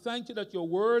God, we thank you that your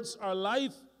words are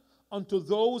life unto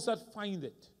those that find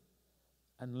it,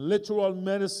 and literal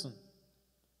medicine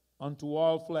unto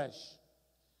all flesh.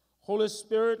 Holy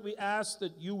Spirit, we ask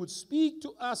that you would speak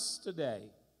to us today.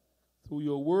 Through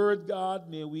your word, God,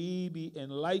 may we be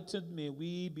enlightened, may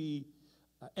we be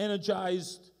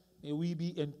energized, may we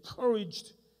be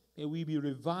encouraged, may we be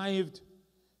revived.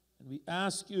 And we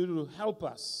ask you to help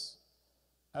us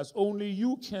as only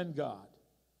you can, God.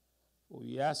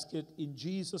 We ask it in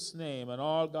Jesus' name, and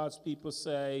all God's people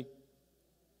say,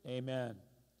 amen.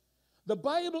 The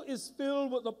Bible is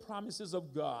filled with the promises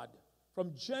of God.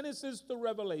 From Genesis to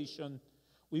Revelation,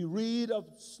 we read of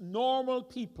normal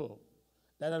people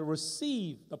that have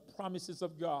received the promises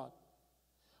of God.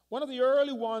 One of the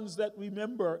early ones that we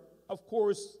remember, of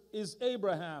course, is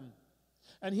Abraham.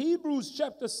 And Hebrews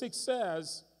chapter 6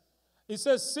 says, it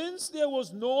says, since there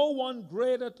was no one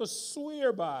greater to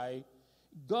swear by,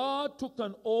 God took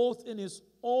an oath in his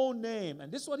own name.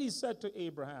 And this is what he said to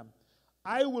Abraham.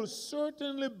 I will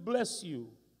certainly bless you,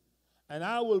 and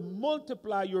I will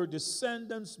multiply your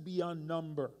descendants beyond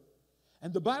number.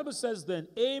 And the Bible says then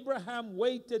Abraham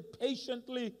waited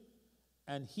patiently,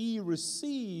 and he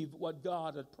received what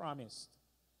God had promised.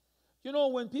 You know,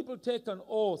 when people take an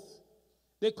oath,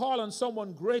 they call on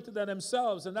someone greater than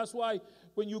themselves. And that's why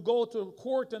when you go to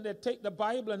court and they take the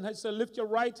Bible and they say, lift your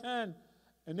right hand,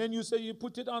 and then you say, you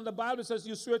put it on the Bible, it says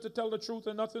you swear to tell the truth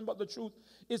and nothing but the truth.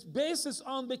 It's basis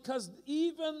on, because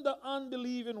even the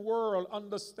unbelieving world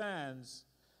understands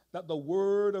that the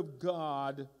Word of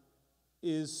God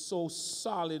is so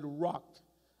solid rock.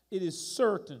 It is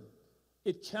certain.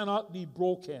 It cannot be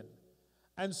broken.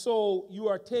 And so you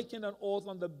are taking an oath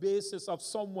on the basis of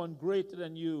someone greater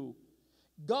than you.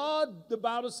 God, the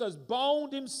Bible says,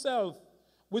 bound himself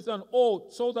with an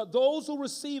oath so that those who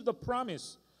receive the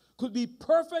promise could be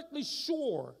perfectly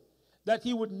sure that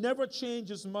he would never change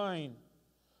his mind.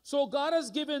 So God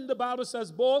has given, the Bible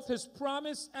says, both his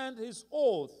promise and his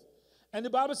oath. And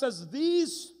the Bible says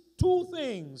these two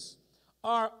things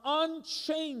are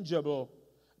unchangeable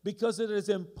because it is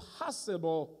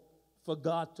impossible for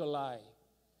God to lie.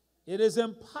 It is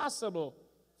impossible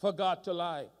for God to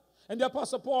lie. And the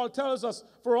Apostle Paul tells us,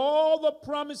 for all the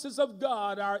promises of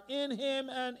God are in him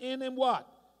and in him what?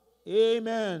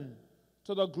 Amen.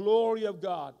 To the glory of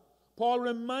God. Paul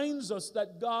reminds us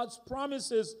that God's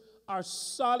promises are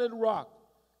solid rock.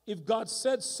 If God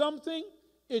said something,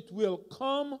 it will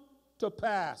come to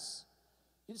pass.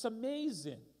 It's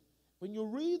amazing. When you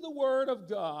read the Word of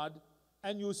God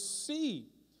and you see,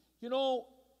 you know,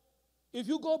 if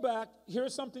you go back,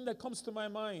 here's something that comes to my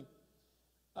mind.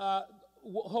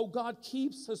 How God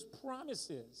keeps his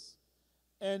promises.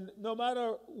 And no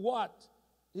matter what,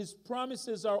 his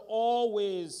promises are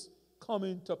always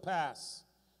coming to pass.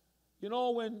 You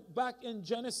know, when back in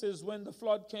Genesis, when the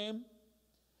flood came,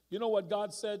 you know what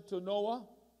God said to Noah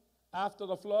after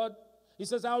the flood? He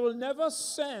says, I will never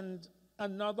send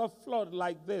another flood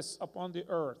like this upon the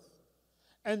earth.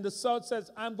 And the Son says,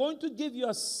 I'm going to give you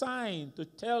a sign to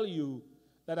tell you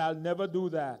that I'll never do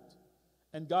that.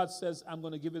 And God says, I'm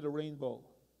going to give you the rainbow.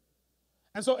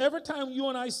 And so every time you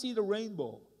and I see the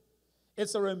rainbow,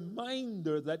 it's a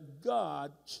reminder that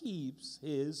God keeps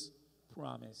his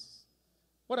promise.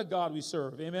 What a God we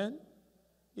serve, amen?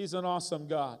 He's an awesome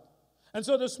God. And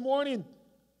so this morning,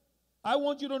 I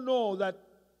want you to know that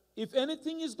if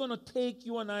anything is going to take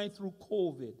you and I through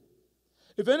COVID,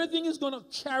 if anything is going to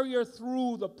carry you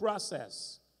through the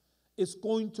process, it's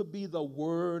going to be the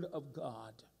Word of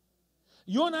God.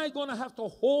 You and I are going to have to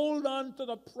hold on to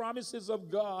the promises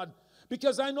of God,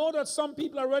 because I know that some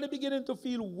people are already beginning to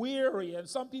feel weary, and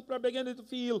some people are beginning to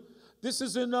feel this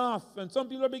is enough, and some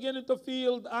people are beginning to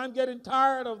feel I'm getting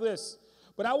tired of this.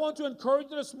 But I want to encourage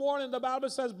you this morning. The Bible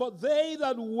says, but they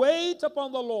that wait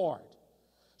upon the Lord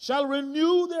shall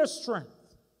renew their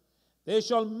strength. They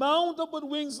shall mount up with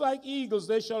wings like eagles.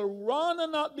 They shall run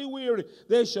and not be weary.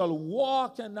 They shall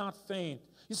walk and not faint.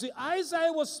 You see,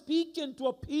 Isaiah was speaking to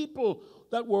a people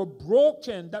that were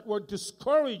broken, that were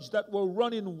discouraged, that were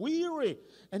running weary.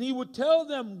 And he would tell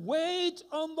them, wait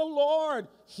on the Lord.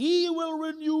 He will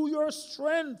renew your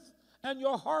strength and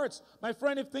your hearts. My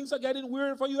friend, if things are getting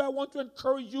weary for you, I want to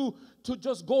encourage you to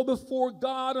just go before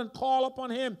God and call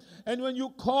upon him. And when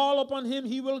you call upon him,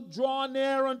 he will draw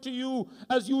near unto you.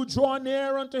 As you draw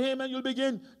near unto him, and you'll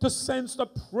begin to sense the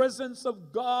presence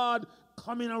of God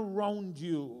coming around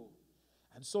you.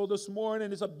 And so this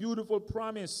morning is a beautiful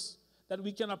promise that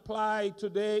we can apply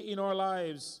today in our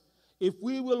lives. If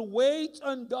we will wait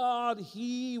on God,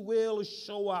 he will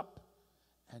show up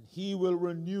and he will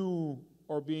renew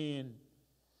our being.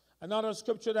 Another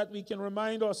scripture that we can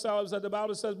remind ourselves that the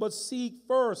Bible says, but seek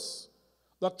first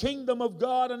the kingdom of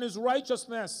God and his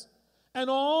righteousness, and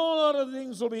all other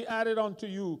things will be added unto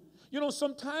you. You know,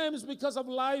 sometimes because of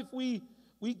life, we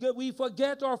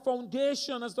forget our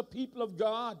foundation as the people of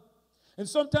God. And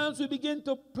sometimes we begin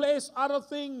to place other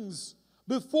things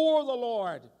before the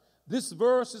Lord. This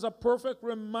verse is a perfect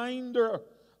reminder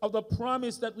of the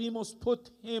promise that we must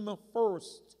put him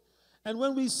first. And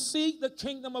when we seek the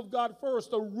kingdom of God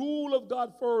first, the rule of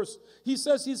God first, he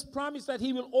says he's promised that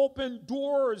he will open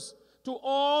doors to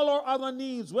all our other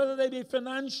needs, whether they be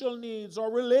financial needs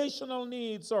or relational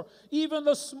needs or even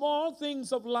the small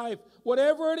things of life,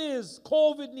 whatever it is,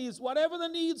 COVID needs, whatever the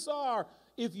needs are.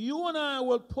 If you and I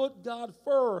will put God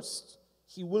first,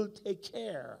 he will take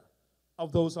care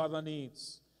of those other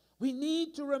needs. We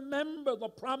need to remember the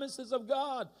promises of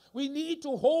God. We need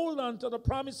to hold on to the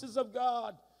promises of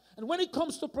God. And when it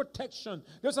comes to protection,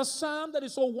 there's a psalm that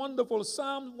is so wonderful,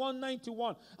 Psalm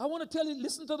 191. I want to tell you,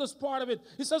 listen to this part of it.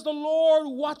 It says, the Lord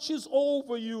watches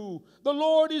over you. The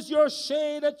Lord is your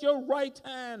shade at your right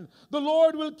hand. The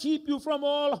Lord will keep you from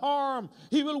all harm.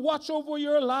 He will watch over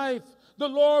your life. The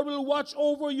Lord will watch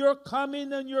over your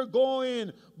coming and your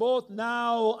going, both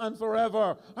now and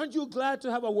forever. Aren't you glad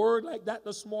to have a word like that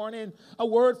this morning? A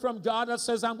word from God that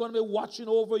says, I'm going to be watching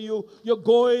over you, your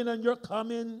going and your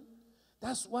coming.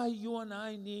 That's why you and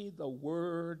I need the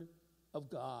word of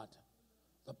God,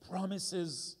 the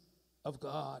promises of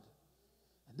God.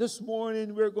 And this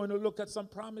morning we're going to look at some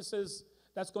promises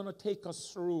that's going to take us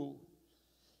through.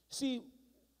 See,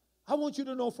 I want you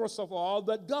to know, first of all,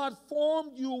 that God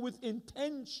formed you with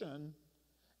intention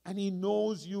and He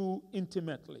knows you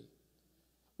intimately.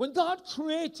 When God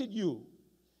created you,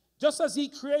 just as He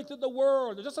created the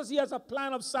world, just as He has a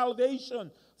plan of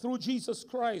salvation through Jesus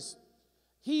Christ,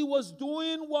 He was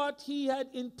doing what He had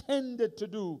intended to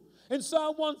do. In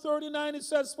Psalm 139 it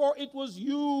says, for it was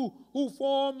you who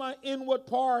formed my inward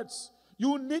parts.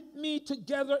 You knit me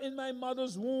together in my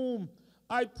mother's womb.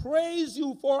 I praise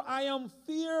you, for I am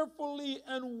fearfully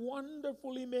and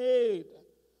wonderfully made.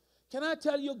 Can I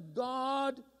tell you,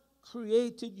 God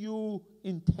created you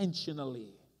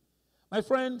intentionally. My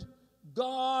friend,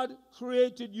 God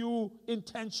created you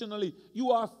intentionally.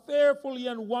 You are fearfully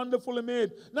and wonderfully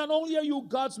made. Not only are you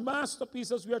God's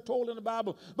masterpiece, as we are told in the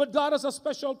Bible, but God has a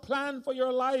special plan for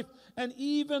your life and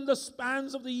even the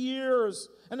spans of the years.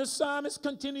 And the psalmist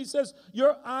continues, says,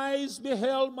 your eyes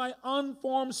beheld my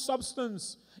unformed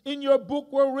substance. In your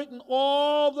book were written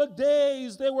all the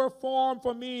days they were formed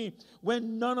for me,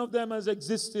 when none of them has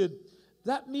existed.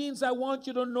 That means I want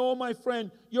you to know, my friend,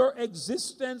 your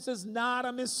existence is not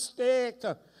a mistake.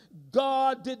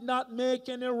 God did not make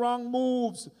any wrong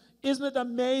moves. Isn't it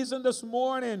amazing this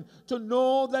morning to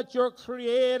know that your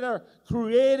Creator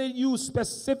created you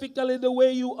specifically the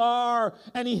way you are,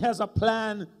 and He has a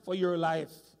plan for your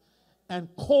life. And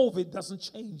COVID doesn't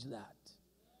change that.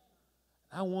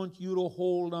 I want you to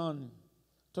hold on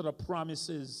to the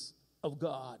promises of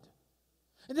God.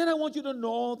 And then I want you to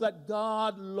know that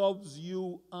God loves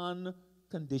you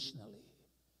unconditionally.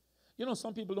 You know,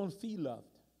 some people don't feel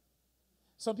loved.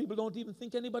 Some people don't even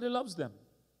think anybody loves them.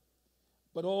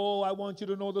 But oh, I want you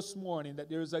to know this morning that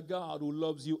there is a God who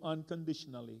loves you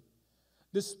unconditionally.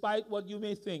 Despite what you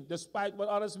may think, despite what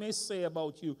others may say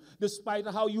about you, despite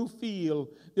how you feel,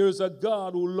 there is a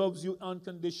God who loves you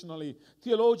unconditionally.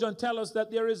 Theologians tell us that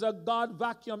there is a God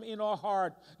vacuum in our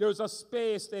heart. There's a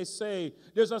space, they say.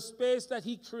 There's a space that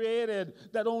He created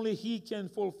that only He can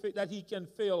fulfill, that He can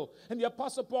fill. And the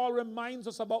Apostle Paul reminds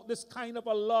us about this kind of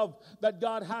a love that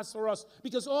God has for us,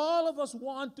 because all of us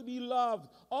want to be loved.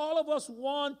 All of us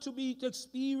want to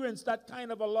experience that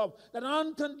kind of a love, that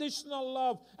unconditional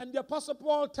love. And the Apostle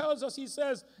Paul tells us, he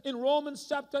says in Romans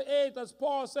chapter 8, as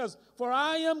Paul says, for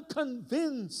I am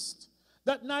convinced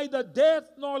that neither death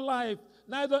nor life,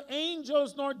 neither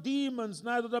angels nor demons,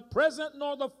 neither the present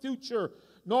nor the future,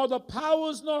 nor the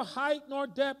powers nor height nor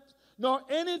depth, nor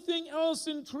anything else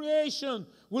in creation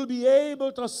will be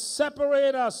able to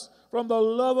separate us from the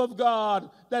love of God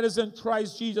that is in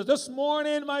Christ Jesus. This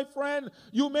morning, my friend,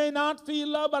 you may not feel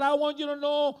love, but I want you to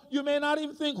know, you may not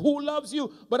even think who loves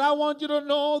you, but I want you to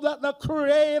know that the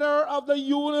Creator of the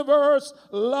universe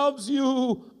loves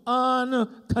you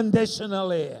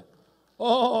unconditionally.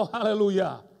 Oh,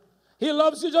 hallelujah. He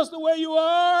loves you just the way you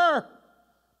are.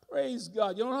 Praise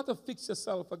God. You don't have to fix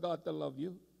yourself for God to love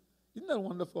you. Isn't that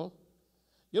wonderful?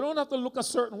 You don't have to look a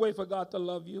certain way for God to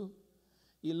love you.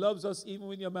 He loves us even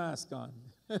with your mask on.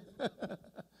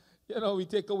 You know, we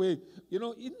take away. You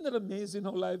know, isn't it amazing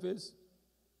how life is?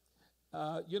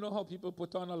 You know how people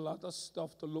put on a lot of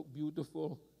stuff to look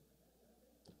beautiful?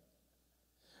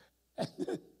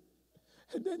 And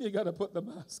then you got to put the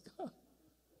mask on.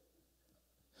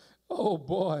 Oh,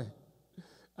 boy.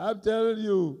 I'm telling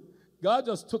you, God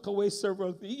just took away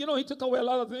several things. You know, He took away a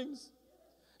lot of things.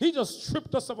 He just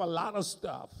stripped us of a lot of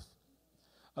stuff.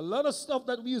 A lot of stuff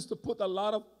that we used to put a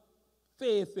lot of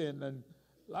faith in, and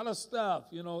a lot of stuff,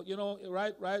 you know,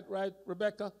 right,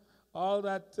 Rebecca? All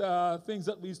that things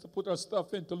that we used to put our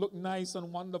stuff in to look nice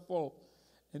and wonderful.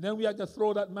 And then we had to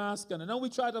throw that mask on. And then we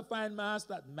try to find masks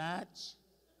that match.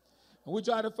 And we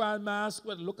try to find masks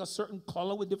that look a certain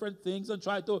color with different things and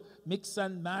try to mix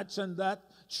and match and that,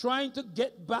 trying to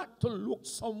get back to look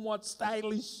somewhat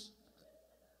stylish.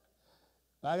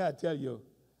 I got to tell you,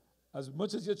 as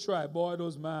much as you try, boy,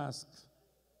 those masks.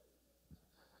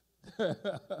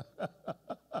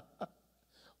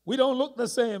 We don't look the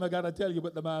same, I got to tell you,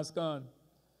 with the mask on.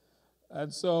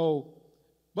 And so,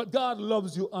 but God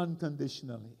loves you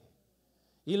unconditionally.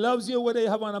 He loves you whether you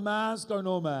have on a mask or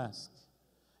no mask.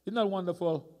 Isn't that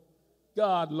wonderful?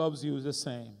 God loves you the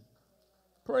same.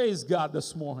 Praise God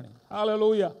this morning.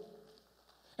 Hallelujah.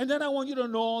 And then I want you to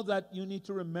know that you need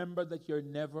to remember that you're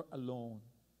never alone.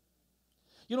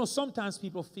 You know, sometimes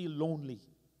people feel lonely.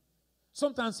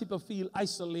 Sometimes people feel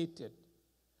isolated.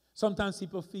 Sometimes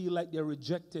people feel like they're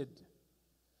rejected.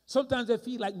 Sometimes they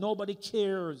feel like nobody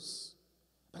cares.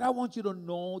 But I want you to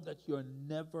know that you're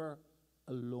never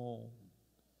alone.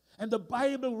 And the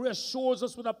Bible reassures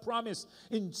us with a promise.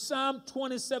 In Psalm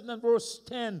 27 and verse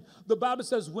 10, the Bible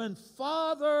says, when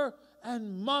father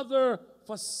and mother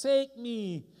forsake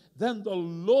me, then the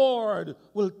Lord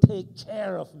will take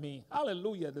care of me.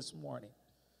 Hallelujah this morning.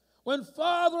 When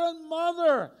father and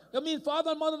mother,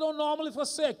 father and mother don't normally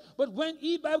forsake, but when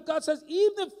God says,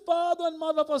 even if father and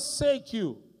mother forsake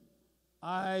you,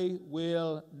 I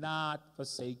will not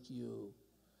forsake you.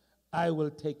 I will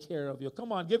take care of you.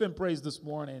 Come on, give him praise this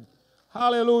morning.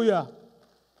 Hallelujah.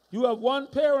 You have one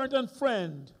parent and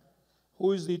friend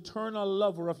who is the eternal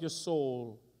lover of your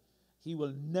soul. He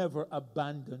will never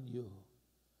abandon you.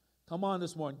 Come on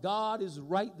this morning. God is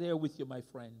right there with you, my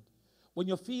friend. When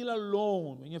you feel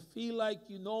alone, when you feel like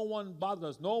no one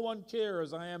bothers, no one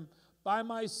cares, I am by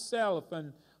myself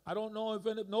and I don't know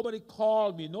if nobody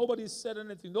called me, nobody said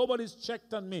anything, nobody's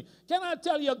checked on me. Can I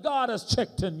tell you, God has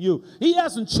checked on you. He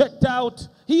hasn't checked out.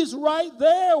 He's right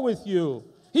there with you.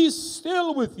 He's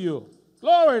still with you.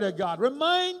 Glory to God.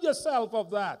 Remind yourself of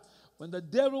that. When the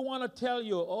devil want to tell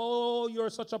you, oh,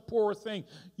 you're such a poor thing,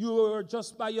 you're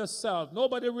just by yourself,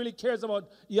 nobody really cares about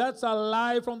you, that's a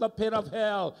lie from the pit of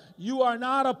hell. You are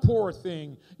not a poor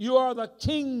thing. You are the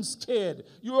king's kid.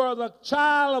 You are the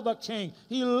child of the king.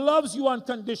 He loves you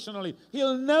unconditionally.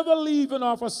 He'll never leave and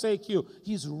or forsake you.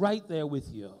 He's right there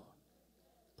with you.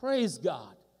 Praise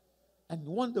God. And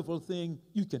wonderful thing,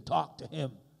 you can talk to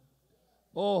him.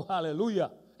 Oh,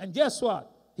 hallelujah. And guess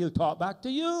what? He'll talk back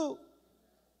to you.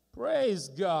 Praise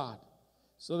God.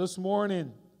 So this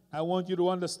morning, I want you to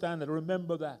understand that.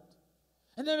 Remember that.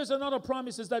 And there is another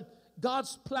promise, is that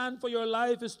God's plan for your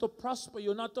life is to prosper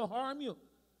you, not to harm you.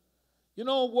 You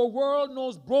know, the world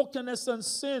knows brokenness and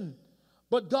sin,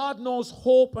 but God knows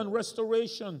hope and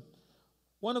restoration.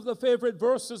 One of the favorite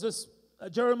verses is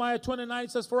Jeremiah 29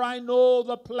 says, for I know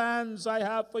the plans I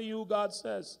have for you, God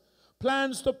says.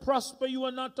 Plans to prosper you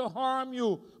and not to harm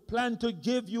you. Plan to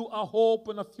give you a hope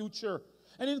and a future.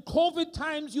 And in COVID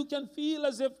times, you can feel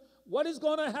as if, what is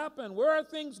going to happen? Where are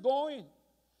things going?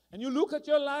 And you look at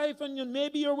your life and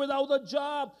maybe you're without a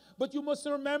job, but you must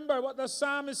remember what the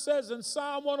psalmist says in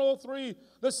Psalm 103.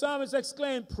 The psalmist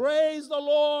exclaimed, praise the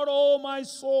Lord, O my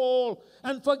soul,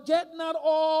 and forget not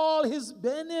all his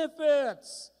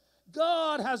benefits.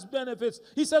 God has benefits.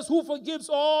 He says, who forgives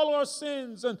all our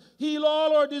sins and heal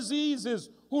all our diseases,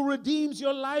 who redeems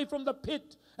your life from the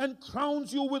pit and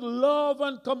crowns you with love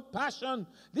and compassion.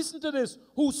 Listen to this.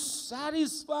 Who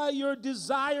satisfy your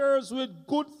desires with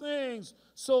good things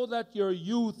so that your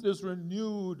youth is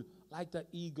renewed like the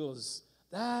eagles.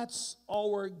 That's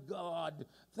our God.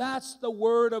 That's the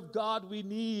word of God we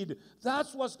need.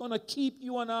 That's what's going to keep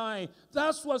you and I.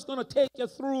 That's what's going to take you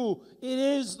through. It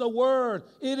is the word.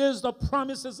 It is the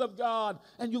promises of God.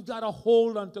 And you've got to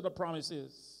hold on to the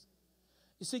promises.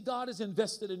 You see, God is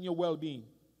invested in your well-being.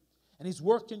 And he's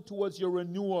working towards your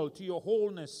renewal, to your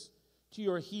wholeness, to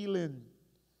your healing.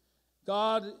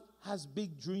 God has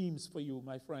big dreams for you,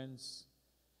 my friends.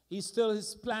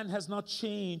 His plan has not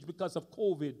changed because of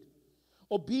COVID.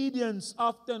 Obedience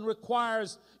often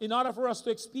requires, in order for us to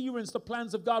experience the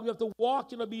plans of God, we have to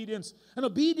walk in obedience. And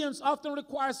obedience often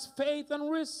requires faith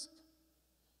and risk.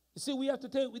 You see,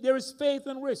 there is faith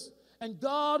and risk. And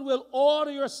God will order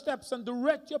your steps and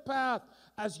direct your path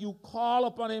as you call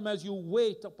upon him, as you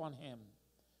wait upon him,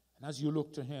 and as you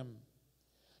look to him.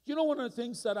 You know, one of the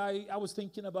things that I was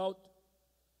thinking about,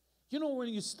 you know, when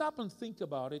you stop and think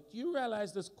about it, you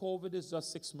realize this COVID is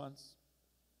just 6 months.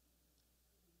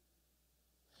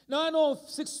 Now, I know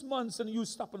 6 months and you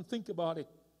stop and think about it,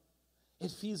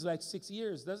 it feels like 6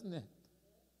 years, doesn't it?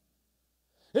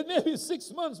 It may be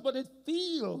 6 months, but it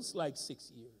feels like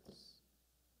 6 years.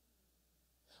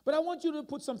 But I want you to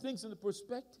put some things into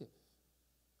perspective.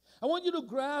 I want you to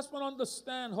grasp and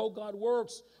understand how God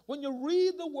works. When you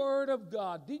read the word of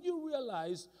God, did you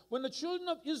realize when the children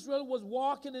of Israel was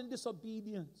walking in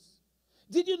disobedience,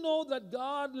 did you know that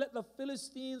God let the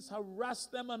Philistines harass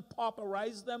them and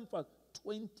pauperize them for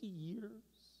 20 years?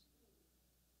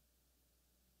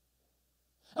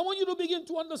 I want you to begin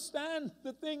to understand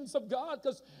the things of God,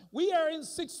 because we are in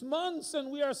 6 months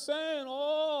and we are saying,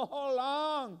 oh, how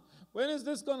long? When is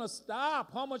this going to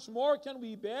stop? How much more can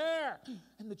we bear?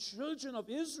 And the children of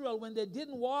Israel, when they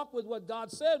didn't walk with what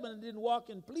God said, when they didn't walk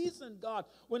in pleasing God,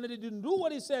 when they didn't do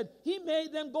what he said, he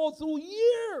made them go through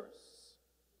years.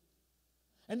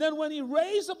 And then when he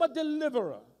raised up a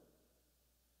deliverer,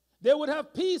 they would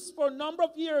have peace for a number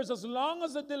of years as long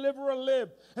as the deliverer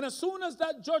lived. And as soon as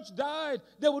that judge died,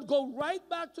 they would go right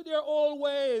back to their old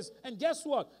ways. And guess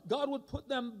what? God would put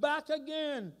them back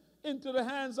again into the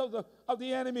hands of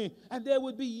the enemy. And there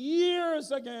would be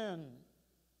years again.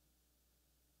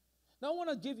 Now I want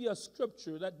to give you a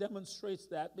scripture that demonstrates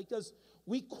that, because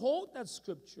we quote that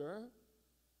scripture,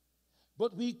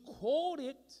 but we quote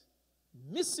it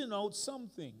missing out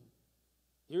something.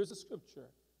 Here's the scripture.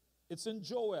 It's in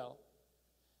Joel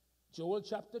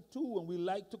chapter 2, and we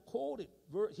like to quote it.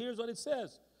 Here's what it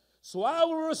says. So I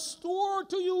will restore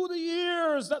to you the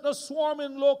years that the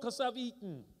swarming locusts have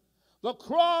eaten, the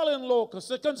crawling locust,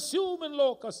 the consuming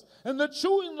locust, and the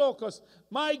chewing locust,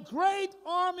 my great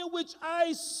army which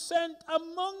I sent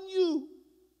among you.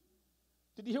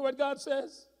 Did you hear what God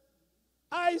says?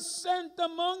 I sent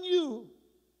among you.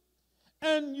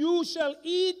 And you shall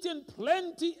eat in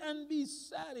plenty and be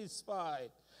satisfied,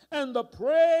 and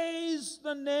praise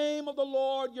the name of the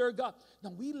Lord your God. Now,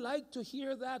 we like to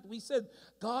hear that. We said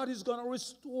God is going to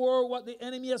restore what the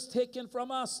enemy has taken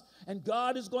from us, and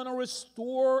God is going to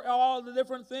restore all the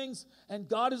different things, and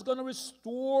God is going to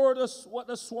restore what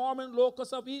the swarming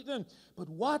locusts have eaten. But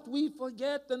what we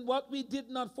forget and what we did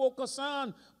not focus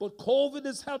on, but COVID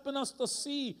is helping us to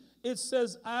see, it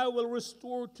says, I will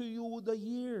restore to you the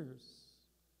years.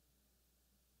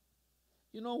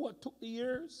 You know what took the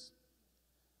years?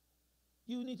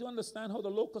 You need to understand how the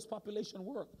locust population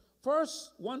worked.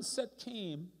 First, one set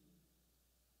came,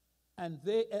 and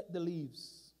they ate the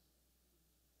leaves.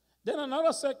 Then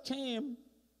another set came,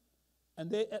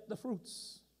 and they ate the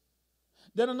fruits.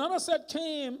 Then another set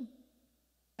came,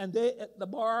 and they ate the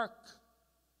bark,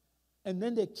 and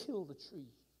then they killed the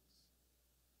trees.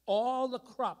 All the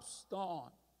crops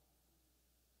gone.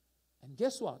 And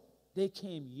guess what? They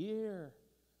came year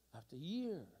after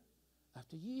year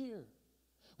after year.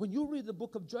 When you read the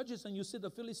book of Judges and you see the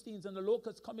Philistines and the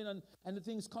locusts coming and the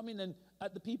things coming and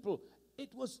at the people,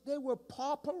 they were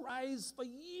pauperized for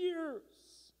years.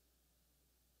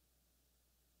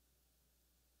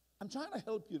 I'm trying to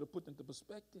help you to put into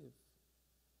perspective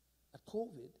that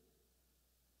COVID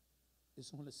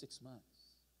is only 6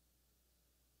 months.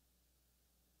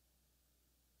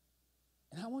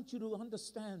 And I want you to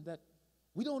understand that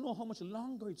we don't know how much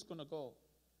longer it's going to go.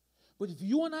 But if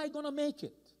you and I are going to make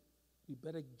it, we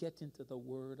better get into the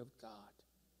Word of God.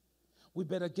 We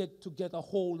better get a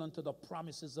hold onto the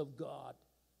promises of God.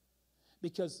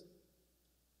 Because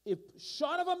if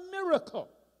short of a miracle,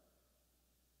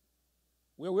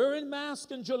 we're wearing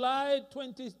masks in July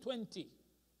 2020,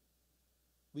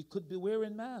 we could be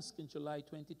wearing masks in July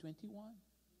 2021.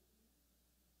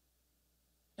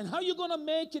 And how are you going to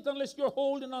make it unless you're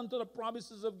holding on to the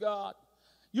promises of God?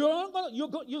 You and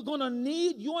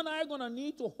I are going to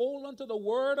need to hold on to the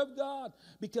Word of God,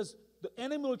 because the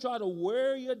enemy will try to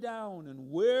wear you down and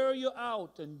wear you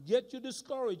out and get you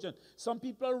discouraged. And some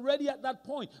people are already at that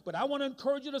point. But I want to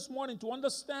encourage you this morning to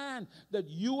understand that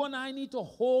you and I need to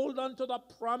hold on to the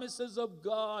promises of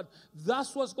God.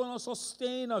 That's what's going to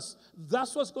sustain us.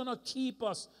 That's what's going to keep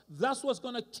us. That's what's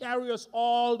going to carry us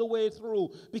all the way through,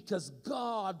 because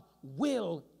God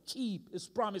will keep his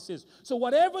promises. So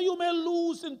whatever you may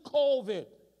lose in COVID,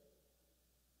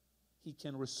 he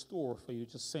can restore for you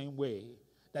the same way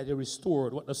that he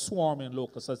restored what the swarming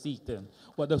locust has eaten,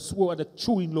 what the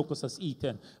chewing locust has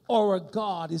eaten. Our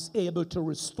God is able to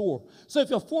restore. So if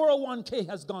your 401k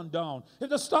has gone down, if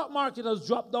the stock market has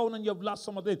dropped down and you've lost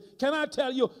some of it, can I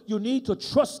tell you, you need to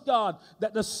trust God,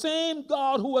 that the same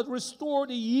God who has restored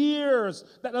the years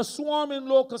that the swarming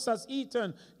locust has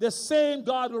eaten, the same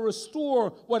God will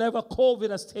restore whatever COVID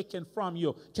has taken from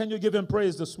you. Can you give him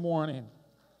praise this morning?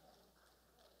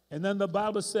 And then the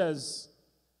Bible says,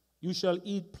 you shall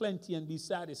eat plenty and be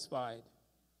satisfied,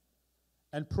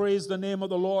 and praise the name of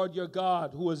the Lord your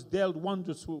God, who has dealt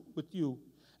wonders with you.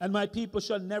 And my people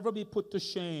shall never be put to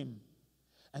shame.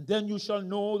 And then you shall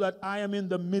know that I am in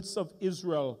the midst of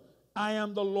Israel. I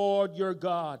am the Lord your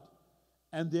God,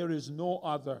 and there is no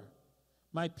other.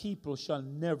 My people shall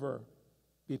never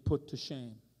be put to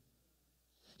shame.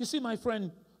 You see, my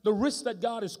friend, the risk that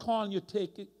God is calling you to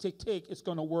take is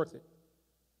going to worth it.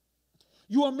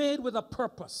 You are made with a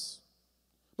purpose,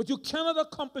 but you cannot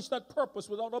accomplish that purpose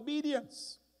without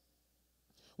obedience.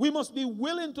 We must be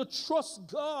willing to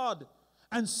trust God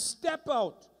and step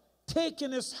out,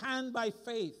 taking his hand by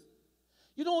faith.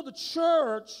 You know, the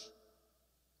church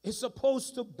is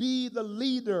supposed to be the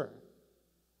leader.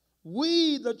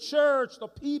 We, the church, the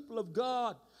people of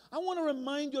God. I want to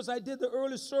remind you, as I did the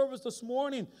early service this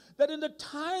morning, that in the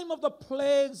time of the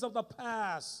plagues of the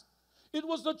past, it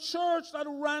was the church that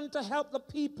ran to help the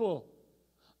people.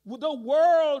 The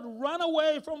world ran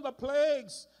away from the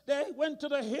plagues. They went to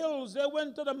the hills. They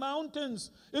went to the mountains.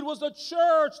 It was the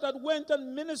church that went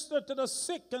and ministered to the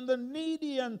sick and the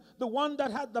needy and the one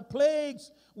that had the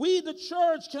plagues. We, the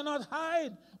church, cannot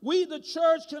hide. We, the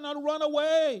church, cannot run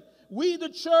away. We, the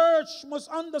church, must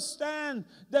understand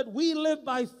that we live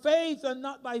by faith and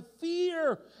not by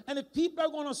fear. And if people are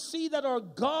going to see that our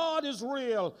God is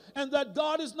real and that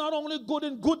God is not only good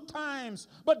in good times,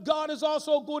 but God is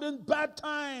also good in bad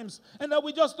times, and that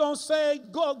we just don't say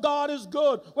God is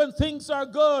good when things are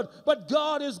good, but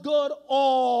God is good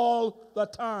all the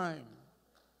time.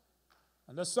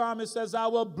 And the psalmist says, I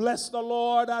will bless the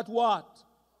Lord at what?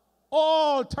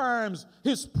 All times.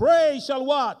 His praise shall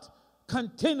what?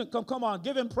 Continue. Come on,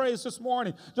 give him praise this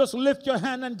morning. Just lift your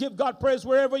hand and give God praise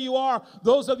wherever you are.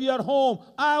 Those of you at home,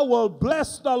 I will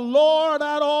bless the Lord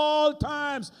at all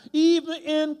times. Even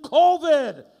in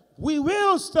COVID, we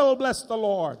will still bless the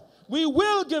Lord. We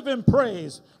will give him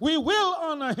praise. We will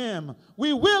honor him.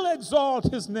 We will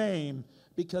exalt his name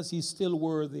because he's still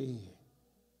worthy.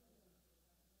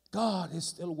 God is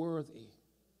still worthy.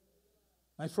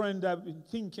 My friend, I've been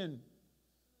thinking,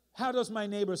 how does my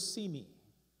neighbor see me?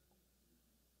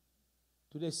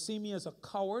 Do they see me as a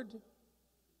coward?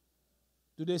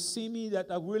 Do they see me that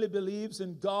I really believes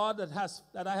in God,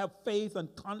 that I have faith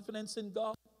and confidence in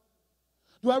God?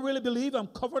 Do I really believe I'm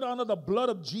covered under the blood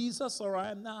of Jesus, or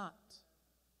I am not?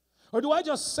 Or do I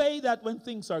just say that when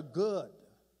things are good,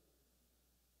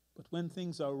 but when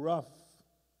things are rough?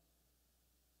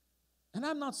 And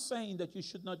I'm not saying that you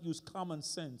should not use common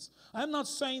sense. I'm not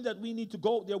saying that we need to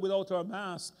go out there without our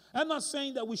mask. I'm not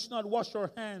saying that we should not wash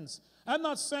our hands. I'm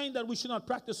not saying that we should not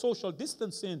practice social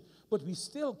distancing, but we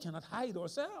still cannot hide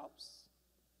ourselves.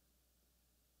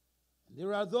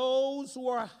 There are those who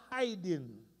are hiding.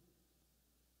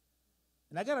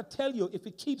 And I got to tell you, if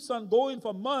it keeps on going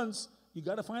for months, you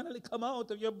got to finally come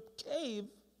out of your cave.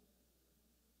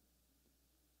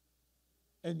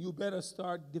 And you better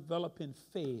start developing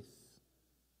faith,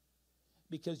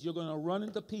 because you're going to run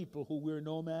into people who wear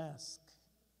no mask.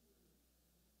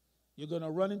 You're going to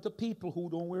run into people who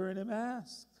don't wear any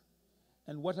mask.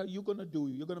 And what are you going to do?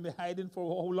 You're going to be hiding for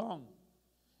how long?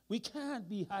 We can't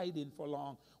be hiding for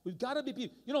long. We've got to be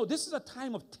people. You know, this is a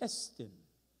time of testing.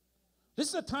 This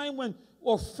is a time when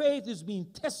our faith is being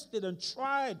tested and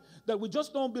tried, that we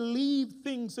just don't believe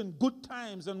things in good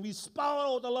times, and we spout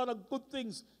out a lot of good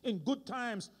things in good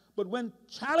times. But when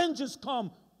challenges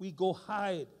come, we go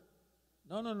hide.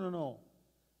 No.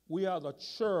 We are the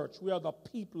church. We are the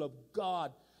people of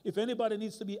God. If anybody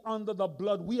needs to be under the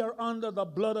blood, we are under the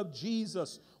blood of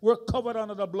Jesus. We're covered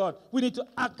under the blood. We need to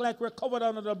act like we're covered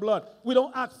under the blood. We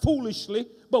don't act foolishly,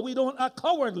 but we don't act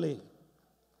cowardly.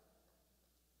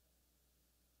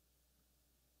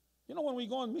 You know, when we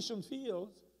go on mission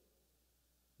fields,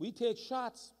 we take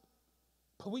shots,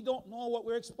 but we don't know what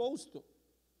we're exposed to.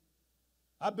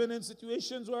 I've been in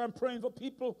situations where I'm praying for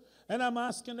people, and I'm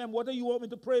asking them, what do you want me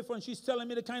to pray for? And she's telling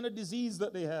me the kind of disease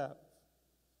that they have.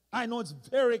 I know it's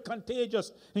very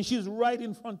contagious, and she's right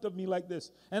in front of me like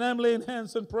this. And I'm laying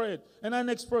hands and praying. And the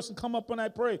next person come up and I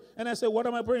pray. And I say, what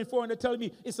am I praying for? And they tell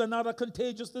me, it's another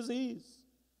contagious disease.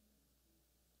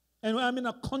 And I'm in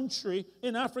a country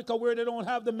in Africa where they don't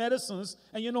have the medicines.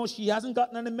 And you know, she hasn't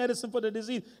gotten any medicine for the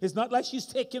disease. It's not like she's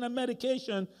taking a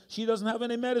medication. She doesn't have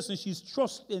any medicine. She's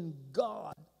trusting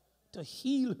God to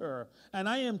heal her. And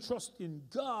I am trusting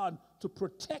God to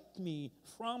protect me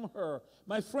from her.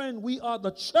 My friend, we are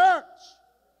the church.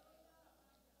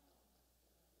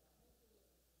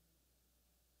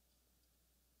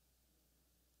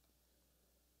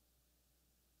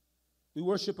 We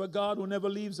worship a God who never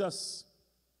leaves us.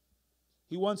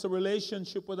 He wants a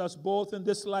relationship with us both in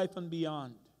this life and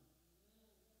beyond.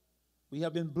 We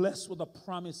have been blessed with the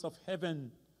promise of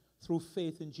heaven through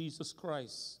faith in Jesus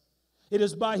Christ. It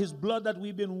is by his blood that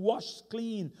we've been washed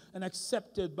clean and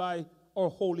accepted by our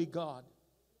holy God.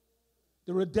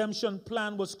 The redemption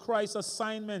plan was Christ's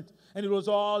assignment, and it was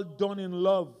all done in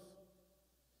love.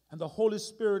 And the Holy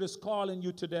Spirit is calling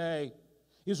you today.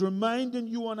 He's reminding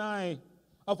you and I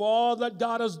of all that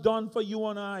God has done for you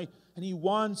and I, and he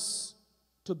wants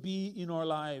to be in our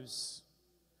lives.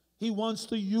 He wants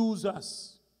to use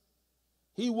us.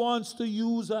 He wants to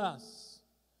use us.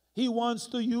 He wants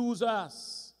to use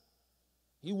us.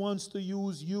 He wants to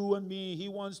use you and me. He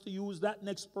wants to use that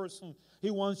next person.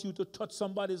 He wants you to touch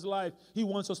somebody's life. He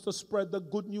wants us to spread the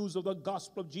good news of the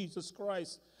gospel of Jesus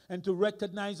Christ and to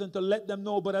recognize and to let them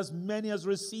know. But as many as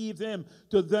received him,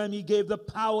 to them he gave the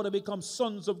power to become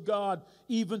sons of God,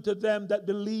 even to them that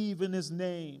believe in his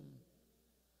name.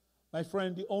 My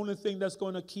friend, the only thing that's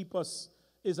going to keep us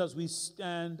is as we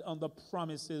stand on the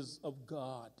promises of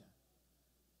God.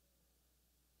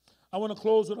 I want to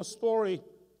close with a story.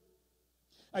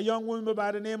 A young woman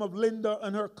by the name of Linda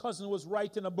and her cousin was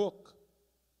writing a book.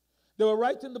 They were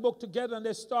writing the book together, and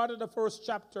they started the first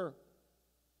chapter.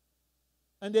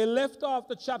 And they left off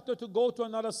the chapter to go to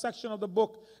another section of the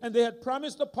book. And they had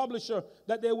promised the publisher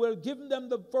that they were giving them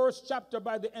the first chapter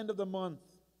by the end of the month.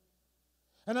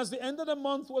 And as the end of the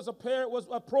month was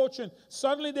approaching,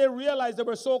 suddenly they realized they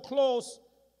were so close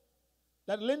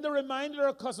that Linda reminded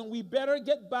her cousin, we better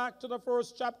get back to the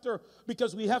first chapter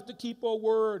because we have to keep our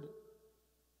word.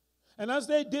 And as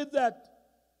they did that,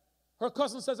 her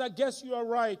cousin says, I guess you are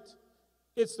right.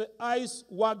 It's the ice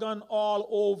wagon all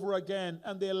over again.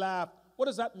 And they laughed. What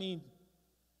does that mean?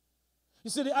 You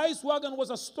see, the ice wagon was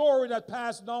a story that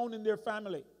passed down in their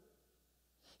family.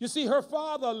 You see, her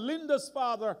father, Linda's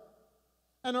father,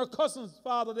 and her cousin's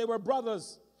father, they were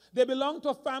brothers. They belonged to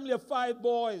a family of 5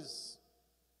 boys.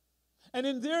 And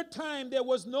in their time, there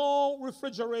was no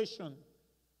refrigeration.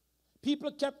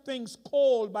 People kept things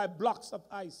cold by blocks of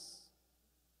ice.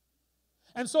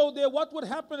 And so what would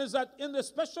happen is that,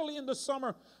 especially in the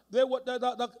summer,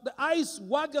 the ice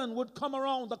wagon would come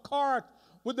around, the cart,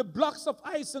 with the blocks of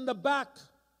ice in the back.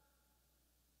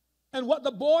 And what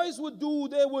the boys would do,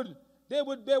 they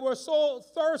were so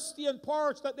thirsty and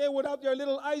parched that they would have their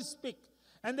little ice pick,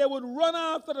 and they would run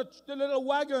after the little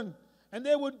wagon, and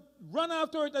they would run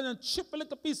after it and then chip a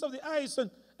little piece of the ice, and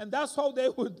that's how they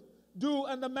would do.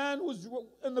 And the man who was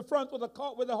in the front with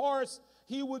the horse,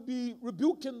 he would be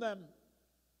rebuking them.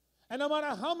 And no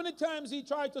matter how many times he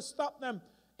tried to stop them,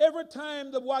 every time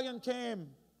the wagon came,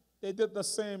 they did the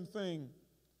same thing.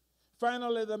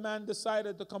 Finally, the man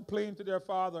decided to complain to their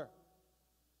father.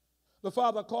 The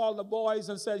father called the boys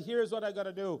and said, here's what I got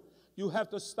to do. You have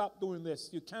to stop doing this.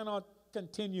 You cannot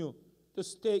continue to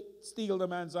steal the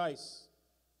man's ice.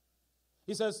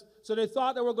 He says, so they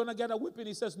thought they were going to get a whipping.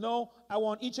 He says, no, I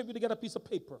want each of you to get a piece of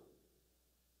paper.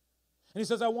 And he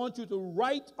says, I want you to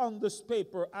write on this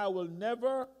paper, I will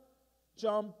never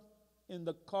jump in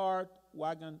the cart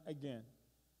wagon again.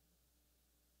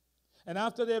 And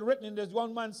after they had written it, there's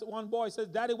one boy says,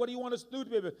 Daddy, what do you want us to do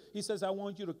to it? He says, I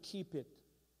want you to keep it.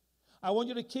 I want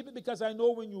you to keep it because I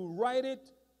know when you write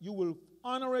it, you will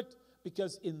honor it,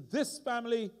 because in this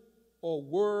family, our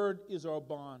word is our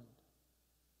bond.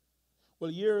 Well,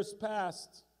 years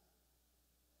passed.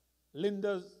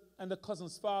 Linda's and the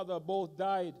cousin's father both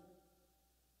died.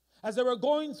 As they were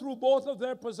going through both of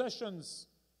their possessions,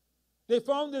 they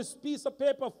found this piece of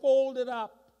paper folded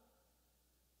up.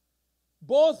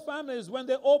 Both families, when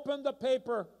they opened the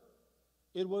paper,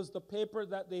 it was the paper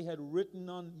that they had written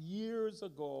on years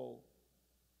ago.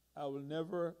 I will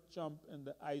never jump in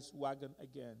the ice wagon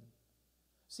again.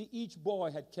 See, each boy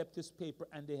had kept his paper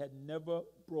and they had never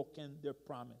broken their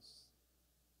promise.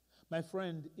 My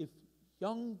friend, if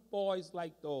young boys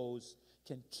like those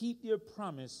can keep their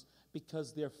promise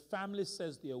because their family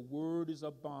says their word is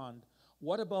a bond,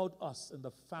 what about us in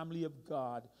the family of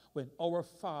God when our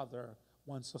Father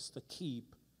wants us to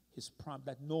keep his promise,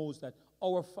 that knows that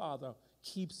our Father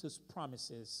keeps his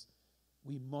promises?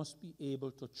 We must be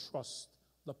able to trust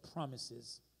the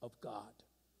promises of God.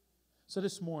 So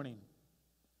this morning,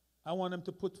 I want them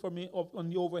to put for me up on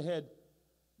the overhead,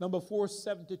 number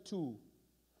 472,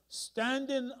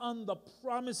 standing on the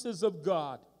promises of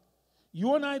God.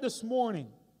 You and I this morning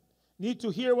need to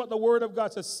hear what the word of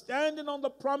God says. Standing on the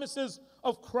promises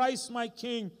of Christ my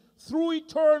King, through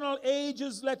eternal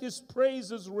ages let his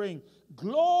praises ring.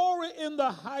 Glory in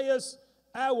the highest,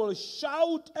 I will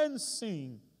shout and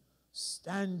sing,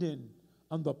 standing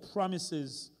on the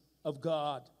promises of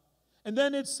God. And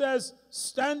then it says,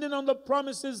 standing on the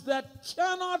promises that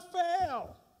cannot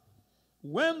fail.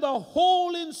 When the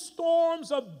howling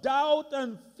storms of doubt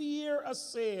and fear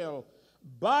assail,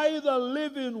 by the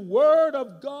living word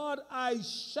of God I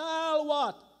shall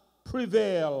what?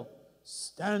 Prevail.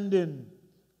 Standing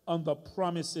on the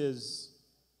promises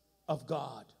of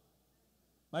God.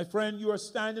 My friend, you are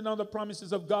standing on the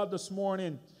promises of God this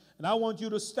morning. And I want you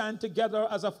to stand together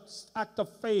as an act of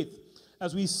faith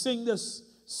as we sing this,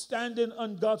 standing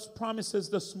on God's promises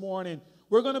this morning.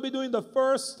 We're going to be doing the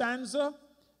first stanza.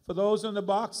 For those in the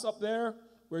box up there,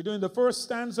 we're doing the first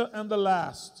stanza and the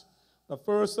last. The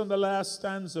first and the last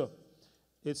stanza.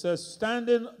 It says,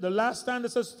 standing, the last stanza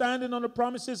says, standing on the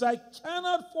promises, I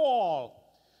cannot fall.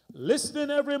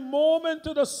 Listening every moment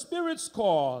to the Spirit's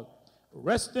call.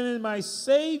 Resting in my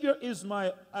Savior is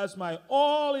as my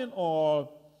all in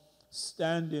all.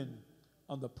 Standing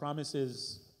on the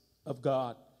promises of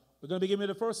God. We're going to begin with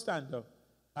the first stanza.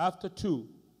 After 2.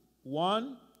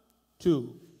 1,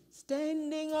 2.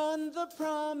 Standing on the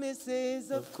promises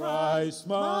of Christ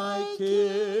my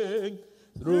King.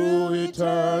 Through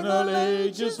eternal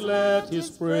ages let his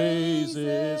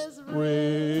praises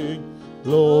ring.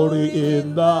 Glory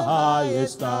in the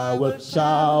highest I will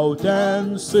shout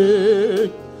and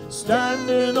sing.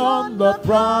 Standing on the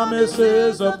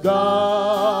promises of God.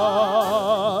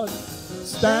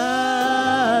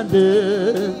 Standing,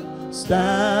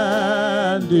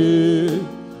 standing,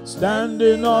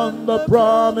 standing on the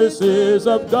promises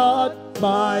of God,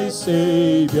 my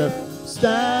Savior.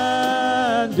 Standing,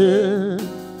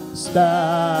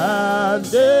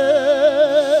 standing.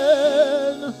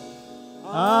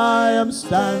 I am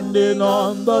standing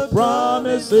on the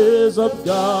promises of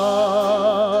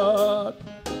God.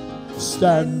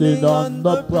 Standing on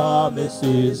the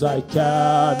promises, I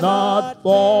cannot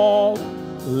fall.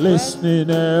 Listening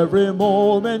every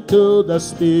moment to the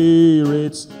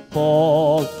Spirit's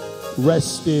call.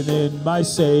 Resting in my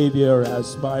Savior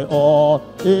as my all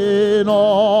in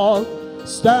all.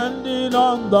 Standing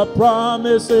on the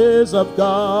promises of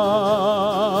God.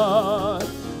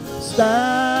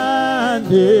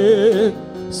 Standing,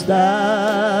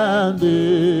 standing,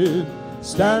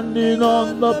 standing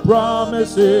on the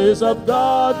promises of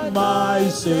God, my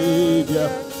Savior.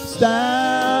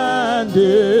 Standing,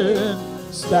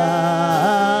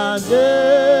 standing.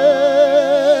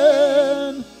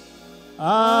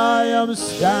 I am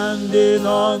standing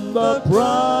on the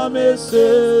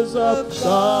promises of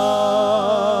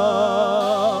God.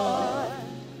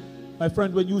 My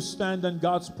friend, when you stand on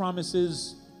God's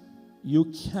promises, you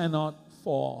cannot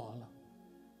fall.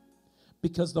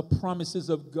 Because the promises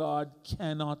of God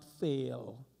cannot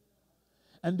fail.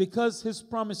 And because his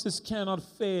promises cannot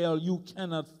fail, you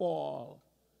cannot fall.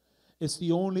 It's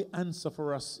the only answer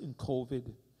for us in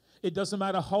COVID. It doesn't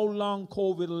matter how long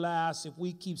COVID lasts, if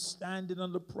we keep standing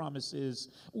on the promises,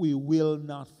 we will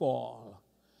not fall.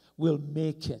 We'll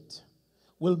make it.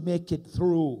 We'll make it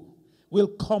through. We'll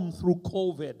come through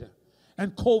COVID.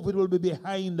 And COVID will be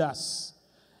behind us.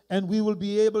 And we will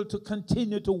be able to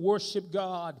continue to worship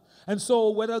God. And so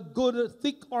whether good,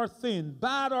 thick or thin,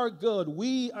 bad or good,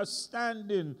 we are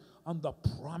standing on the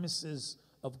promises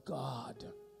of God.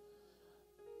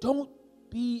 Don't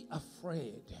be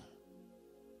afraid.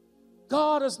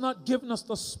 God has not given us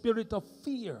the spirit of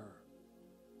fear,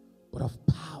 but of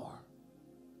power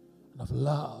and of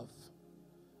love,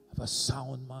 of a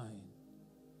sound mind.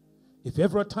 If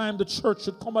ever a time the church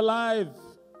should come alive,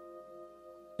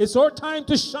 it's our time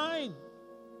to shine.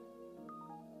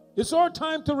 It's our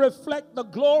time to reflect the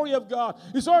glory of God.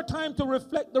 It's our time to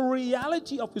reflect the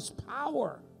reality of his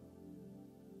power.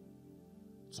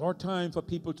 It's our time for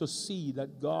people to see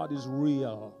that God is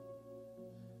real,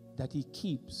 that he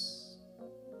keeps,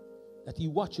 that he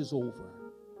watches over,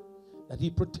 that he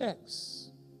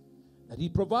protects, that he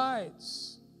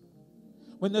provides.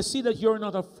 When they see that you're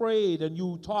not afraid and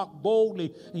you talk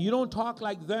boldly and you don't talk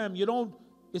like them,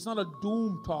 it's not a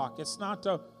doom talk, it's not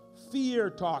a fear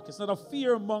talk, it's not a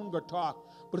fear-monger talk,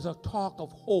 but it's a talk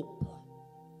of hope,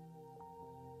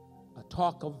 a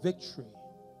talk of victory,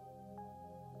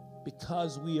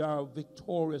 because we are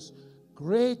victorious.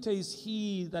 Greater is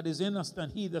he that is in us than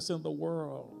he that's in the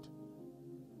world.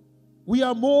 We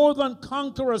are more than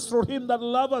conquerors through him that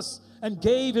loved us and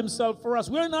gave himself for us.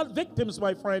 We're not victims,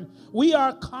 my friend. We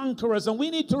are conquerors, and we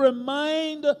need to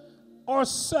remind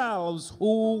ourselves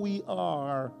who we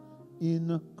are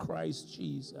in Christ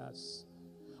Jesus.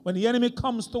 When the enemy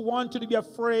comes to want you to be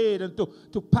afraid and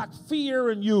to pack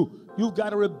fear in you, you've got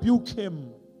to rebuke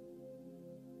him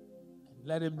and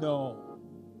let him know,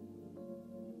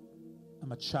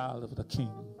 I'm a child of the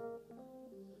King.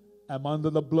 I'm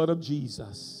under the blood of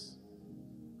Jesus.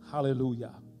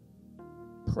 Hallelujah.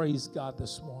 Praise God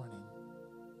this morning.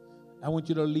 I want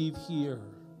you to leave here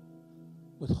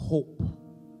with hope,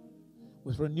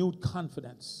 with renewed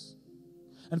confidence.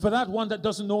 And for that one that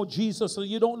doesn't know Jesus, or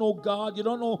you don't know God, you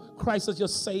don't know Christ as your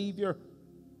Savior,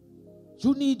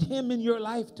 you need him in your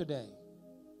life today.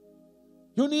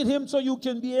 You need him so you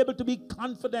can be able to be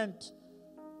confident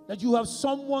that you have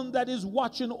someone that is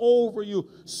watching over you,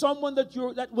 someone that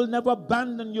will never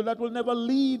abandon you, that will never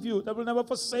leave you, that will never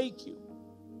forsake you.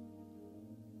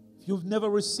 If you've never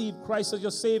received Christ as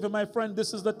your Savior, my friend,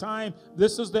 this is the time.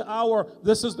 This is the hour.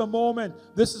 This is the moment.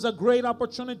 This is a great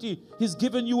opportunity. He's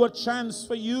given you a chance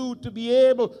for you to be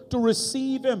able to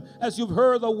receive Him as you've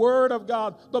heard the Word of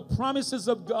God, the promises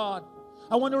of God.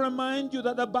 I want to remind you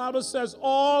that the Bible says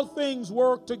all things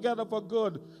work together for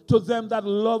good to them that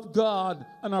love God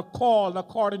and are called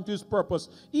according to His purpose.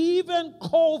 Even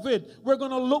COVID, we're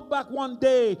going to look back one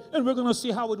day and we're going to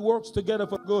see how it works together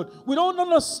for good. We don't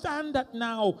understand that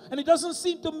now, and it doesn't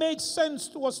seem to make sense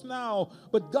to us now.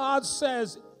 But God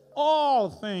says all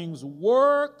things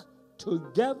work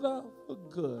together for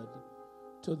good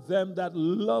to them that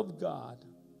love God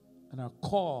and are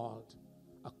called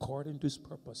according to His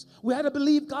purpose. We either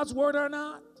believe God's word or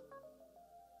not.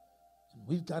 And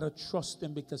we've got to trust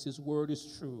Him because His word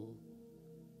is true.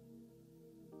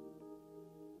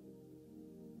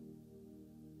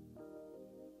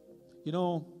 You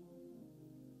know,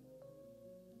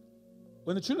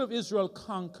 when the children of Israel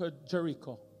conquered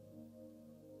Jericho,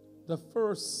 the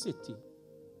first city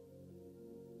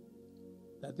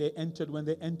that they entered when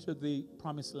they entered the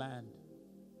promised land,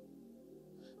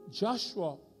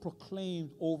 Joshua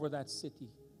proclaimed over that city.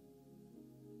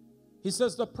 He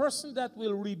says, the person that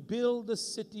will rebuild the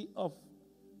city of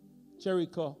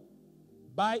Jericho,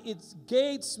 by its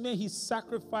gates may he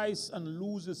sacrifice and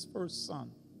lose his first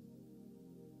son.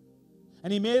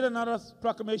 And he made another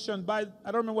proclamation by,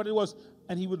 I don't remember what it was,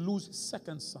 and he would lose his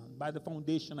second son by the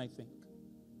foundation, I think.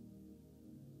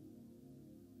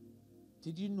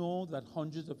 Did you know that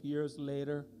hundreds of years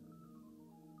later,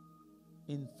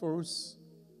 in First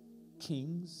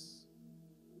Kings,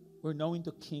 we're now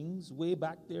into Kings, way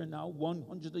back there now,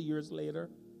 100 years later,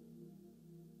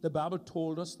 the Bible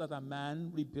told us that a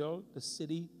man rebuilt the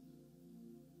city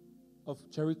of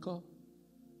Jericho,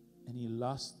 and he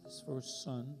lost his first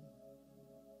son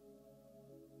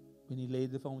when he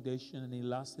laid the foundation, and he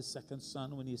lost his second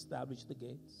son when he established the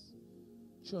gates.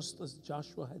 Just as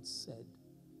Joshua had said,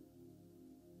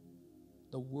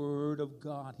 the word of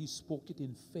God, he spoke it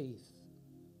in faith.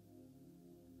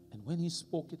 And when he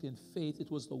spoke it in faith,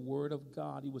 it was the word of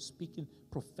God. He was speaking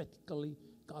prophetically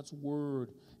God's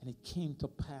word, and it came to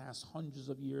pass hundreds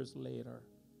of years later.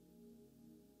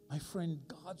 My friend,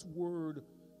 God's word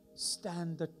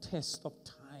stands the test of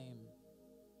time.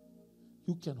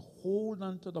 You can hold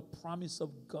on to the promise of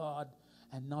God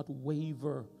and not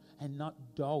waver and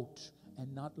not doubt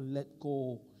and not let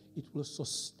go. It will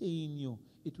sustain you.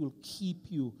 It will keep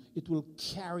you. It will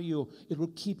carry you. It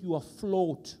will keep you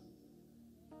afloat.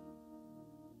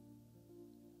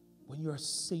 When you're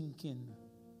sinking,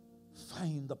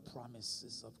 find the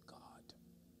promises of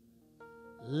God.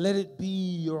 Let it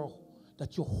be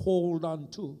that you hold on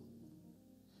to,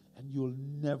 and you'll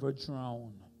never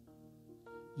drown.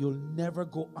 You'll never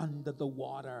go under the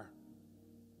water.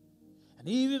 And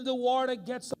even if the water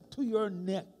gets up to your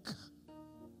neck,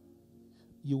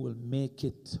 you will make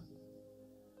it.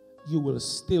 You will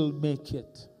still make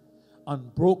it.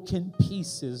 On broken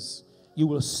pieces, you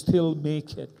will still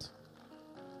make it.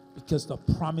 Because the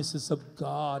promises of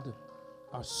God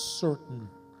are certain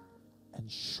and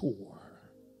sure.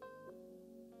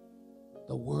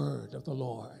 The word of the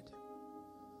Lord.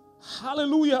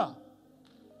 Hallelujah.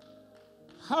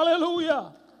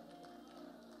 Hallelujah.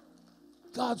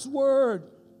 God's word.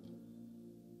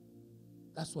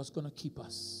 That's what's going to keep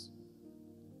us.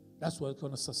 That's what's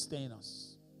going to sustain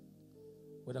us.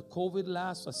 Whether COVID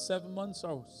lasts for 7 months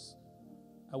or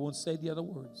I won't say the other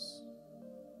words.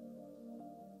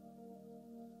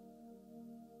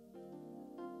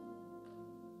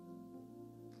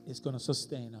 It's going to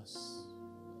sustain us.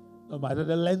 No matter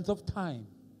the length of time,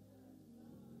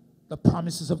 the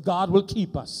promises of God will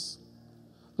keep us.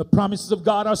 The promises of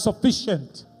God are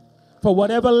sufficient for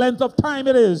whatever length of time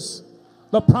it is.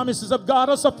 The promises of God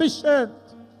are sufficient.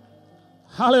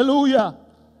 Hallelujah.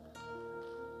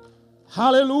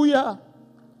 Hallelujah.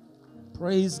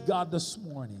 Praise God this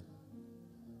morning.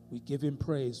 We give Him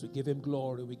praise. We give Him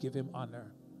glory. We give Him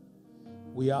honor.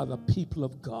 We are the people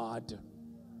of God.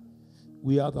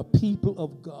 We are the people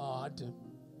of God.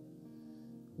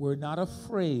 We're not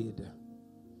afraid.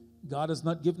 God has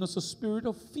not given us a spirit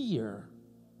of fear,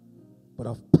 but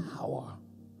of power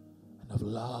and of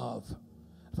love,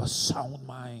 of a sound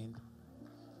mind.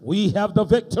 We have the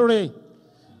victory.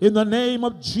 In the name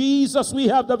of Jesus, we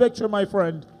have the victory, my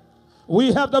friend.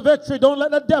 We have the victory. Don't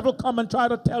let the devil come and try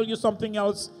to tell you something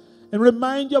else and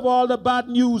remind you of all the bad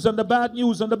news and the bad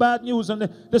news and the bad news and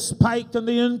the spike and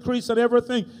the increase and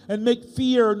everything and make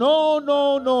fear. No,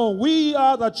 no, no. We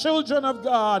are the children of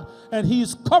God, and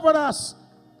He's covered us.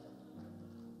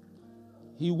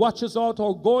 He watches out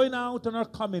our going out and our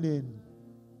coming in.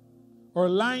 or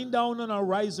lying down and are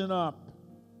rising up,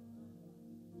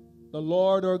 the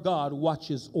Lord our God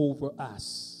watches over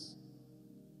us.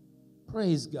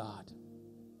 Praise God.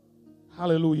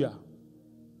 Hallelujah.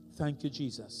 Thank you,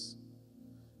 Jesus.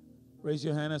 Raise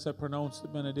your hand as I pronounce the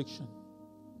benediction.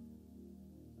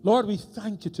 Lord, we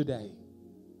thank you today.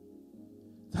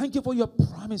 Thank you for your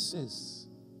promises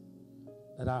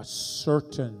that are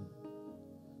certain,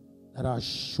 that are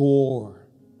sure,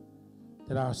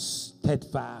 that are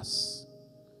steadfast,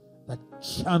 that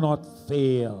cannot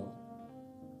fail.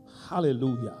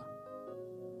 Hallelujah.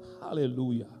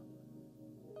 Hallelujah.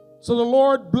 So the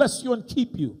Lord bless you and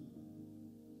keep you.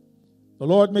 The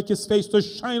Lord make his face to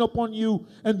shine upon you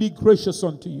and be gracious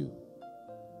unto you.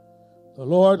 The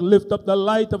Lord lift up the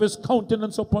light of his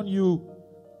countenance upon you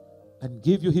and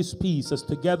give you his peace, as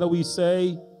together we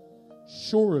say,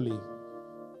 surely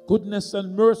goodness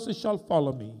and mercy shall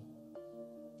follow me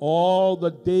all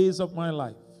the days of my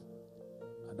life,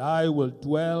 and I will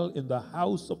dwell in the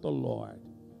house of the Lord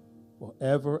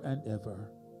forever and ever.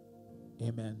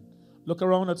 Amen. Look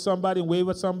around at somebody and wave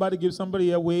at somebody. Give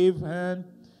somebody a wave hand.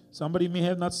 Somebody may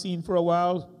have not seen for a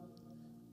while.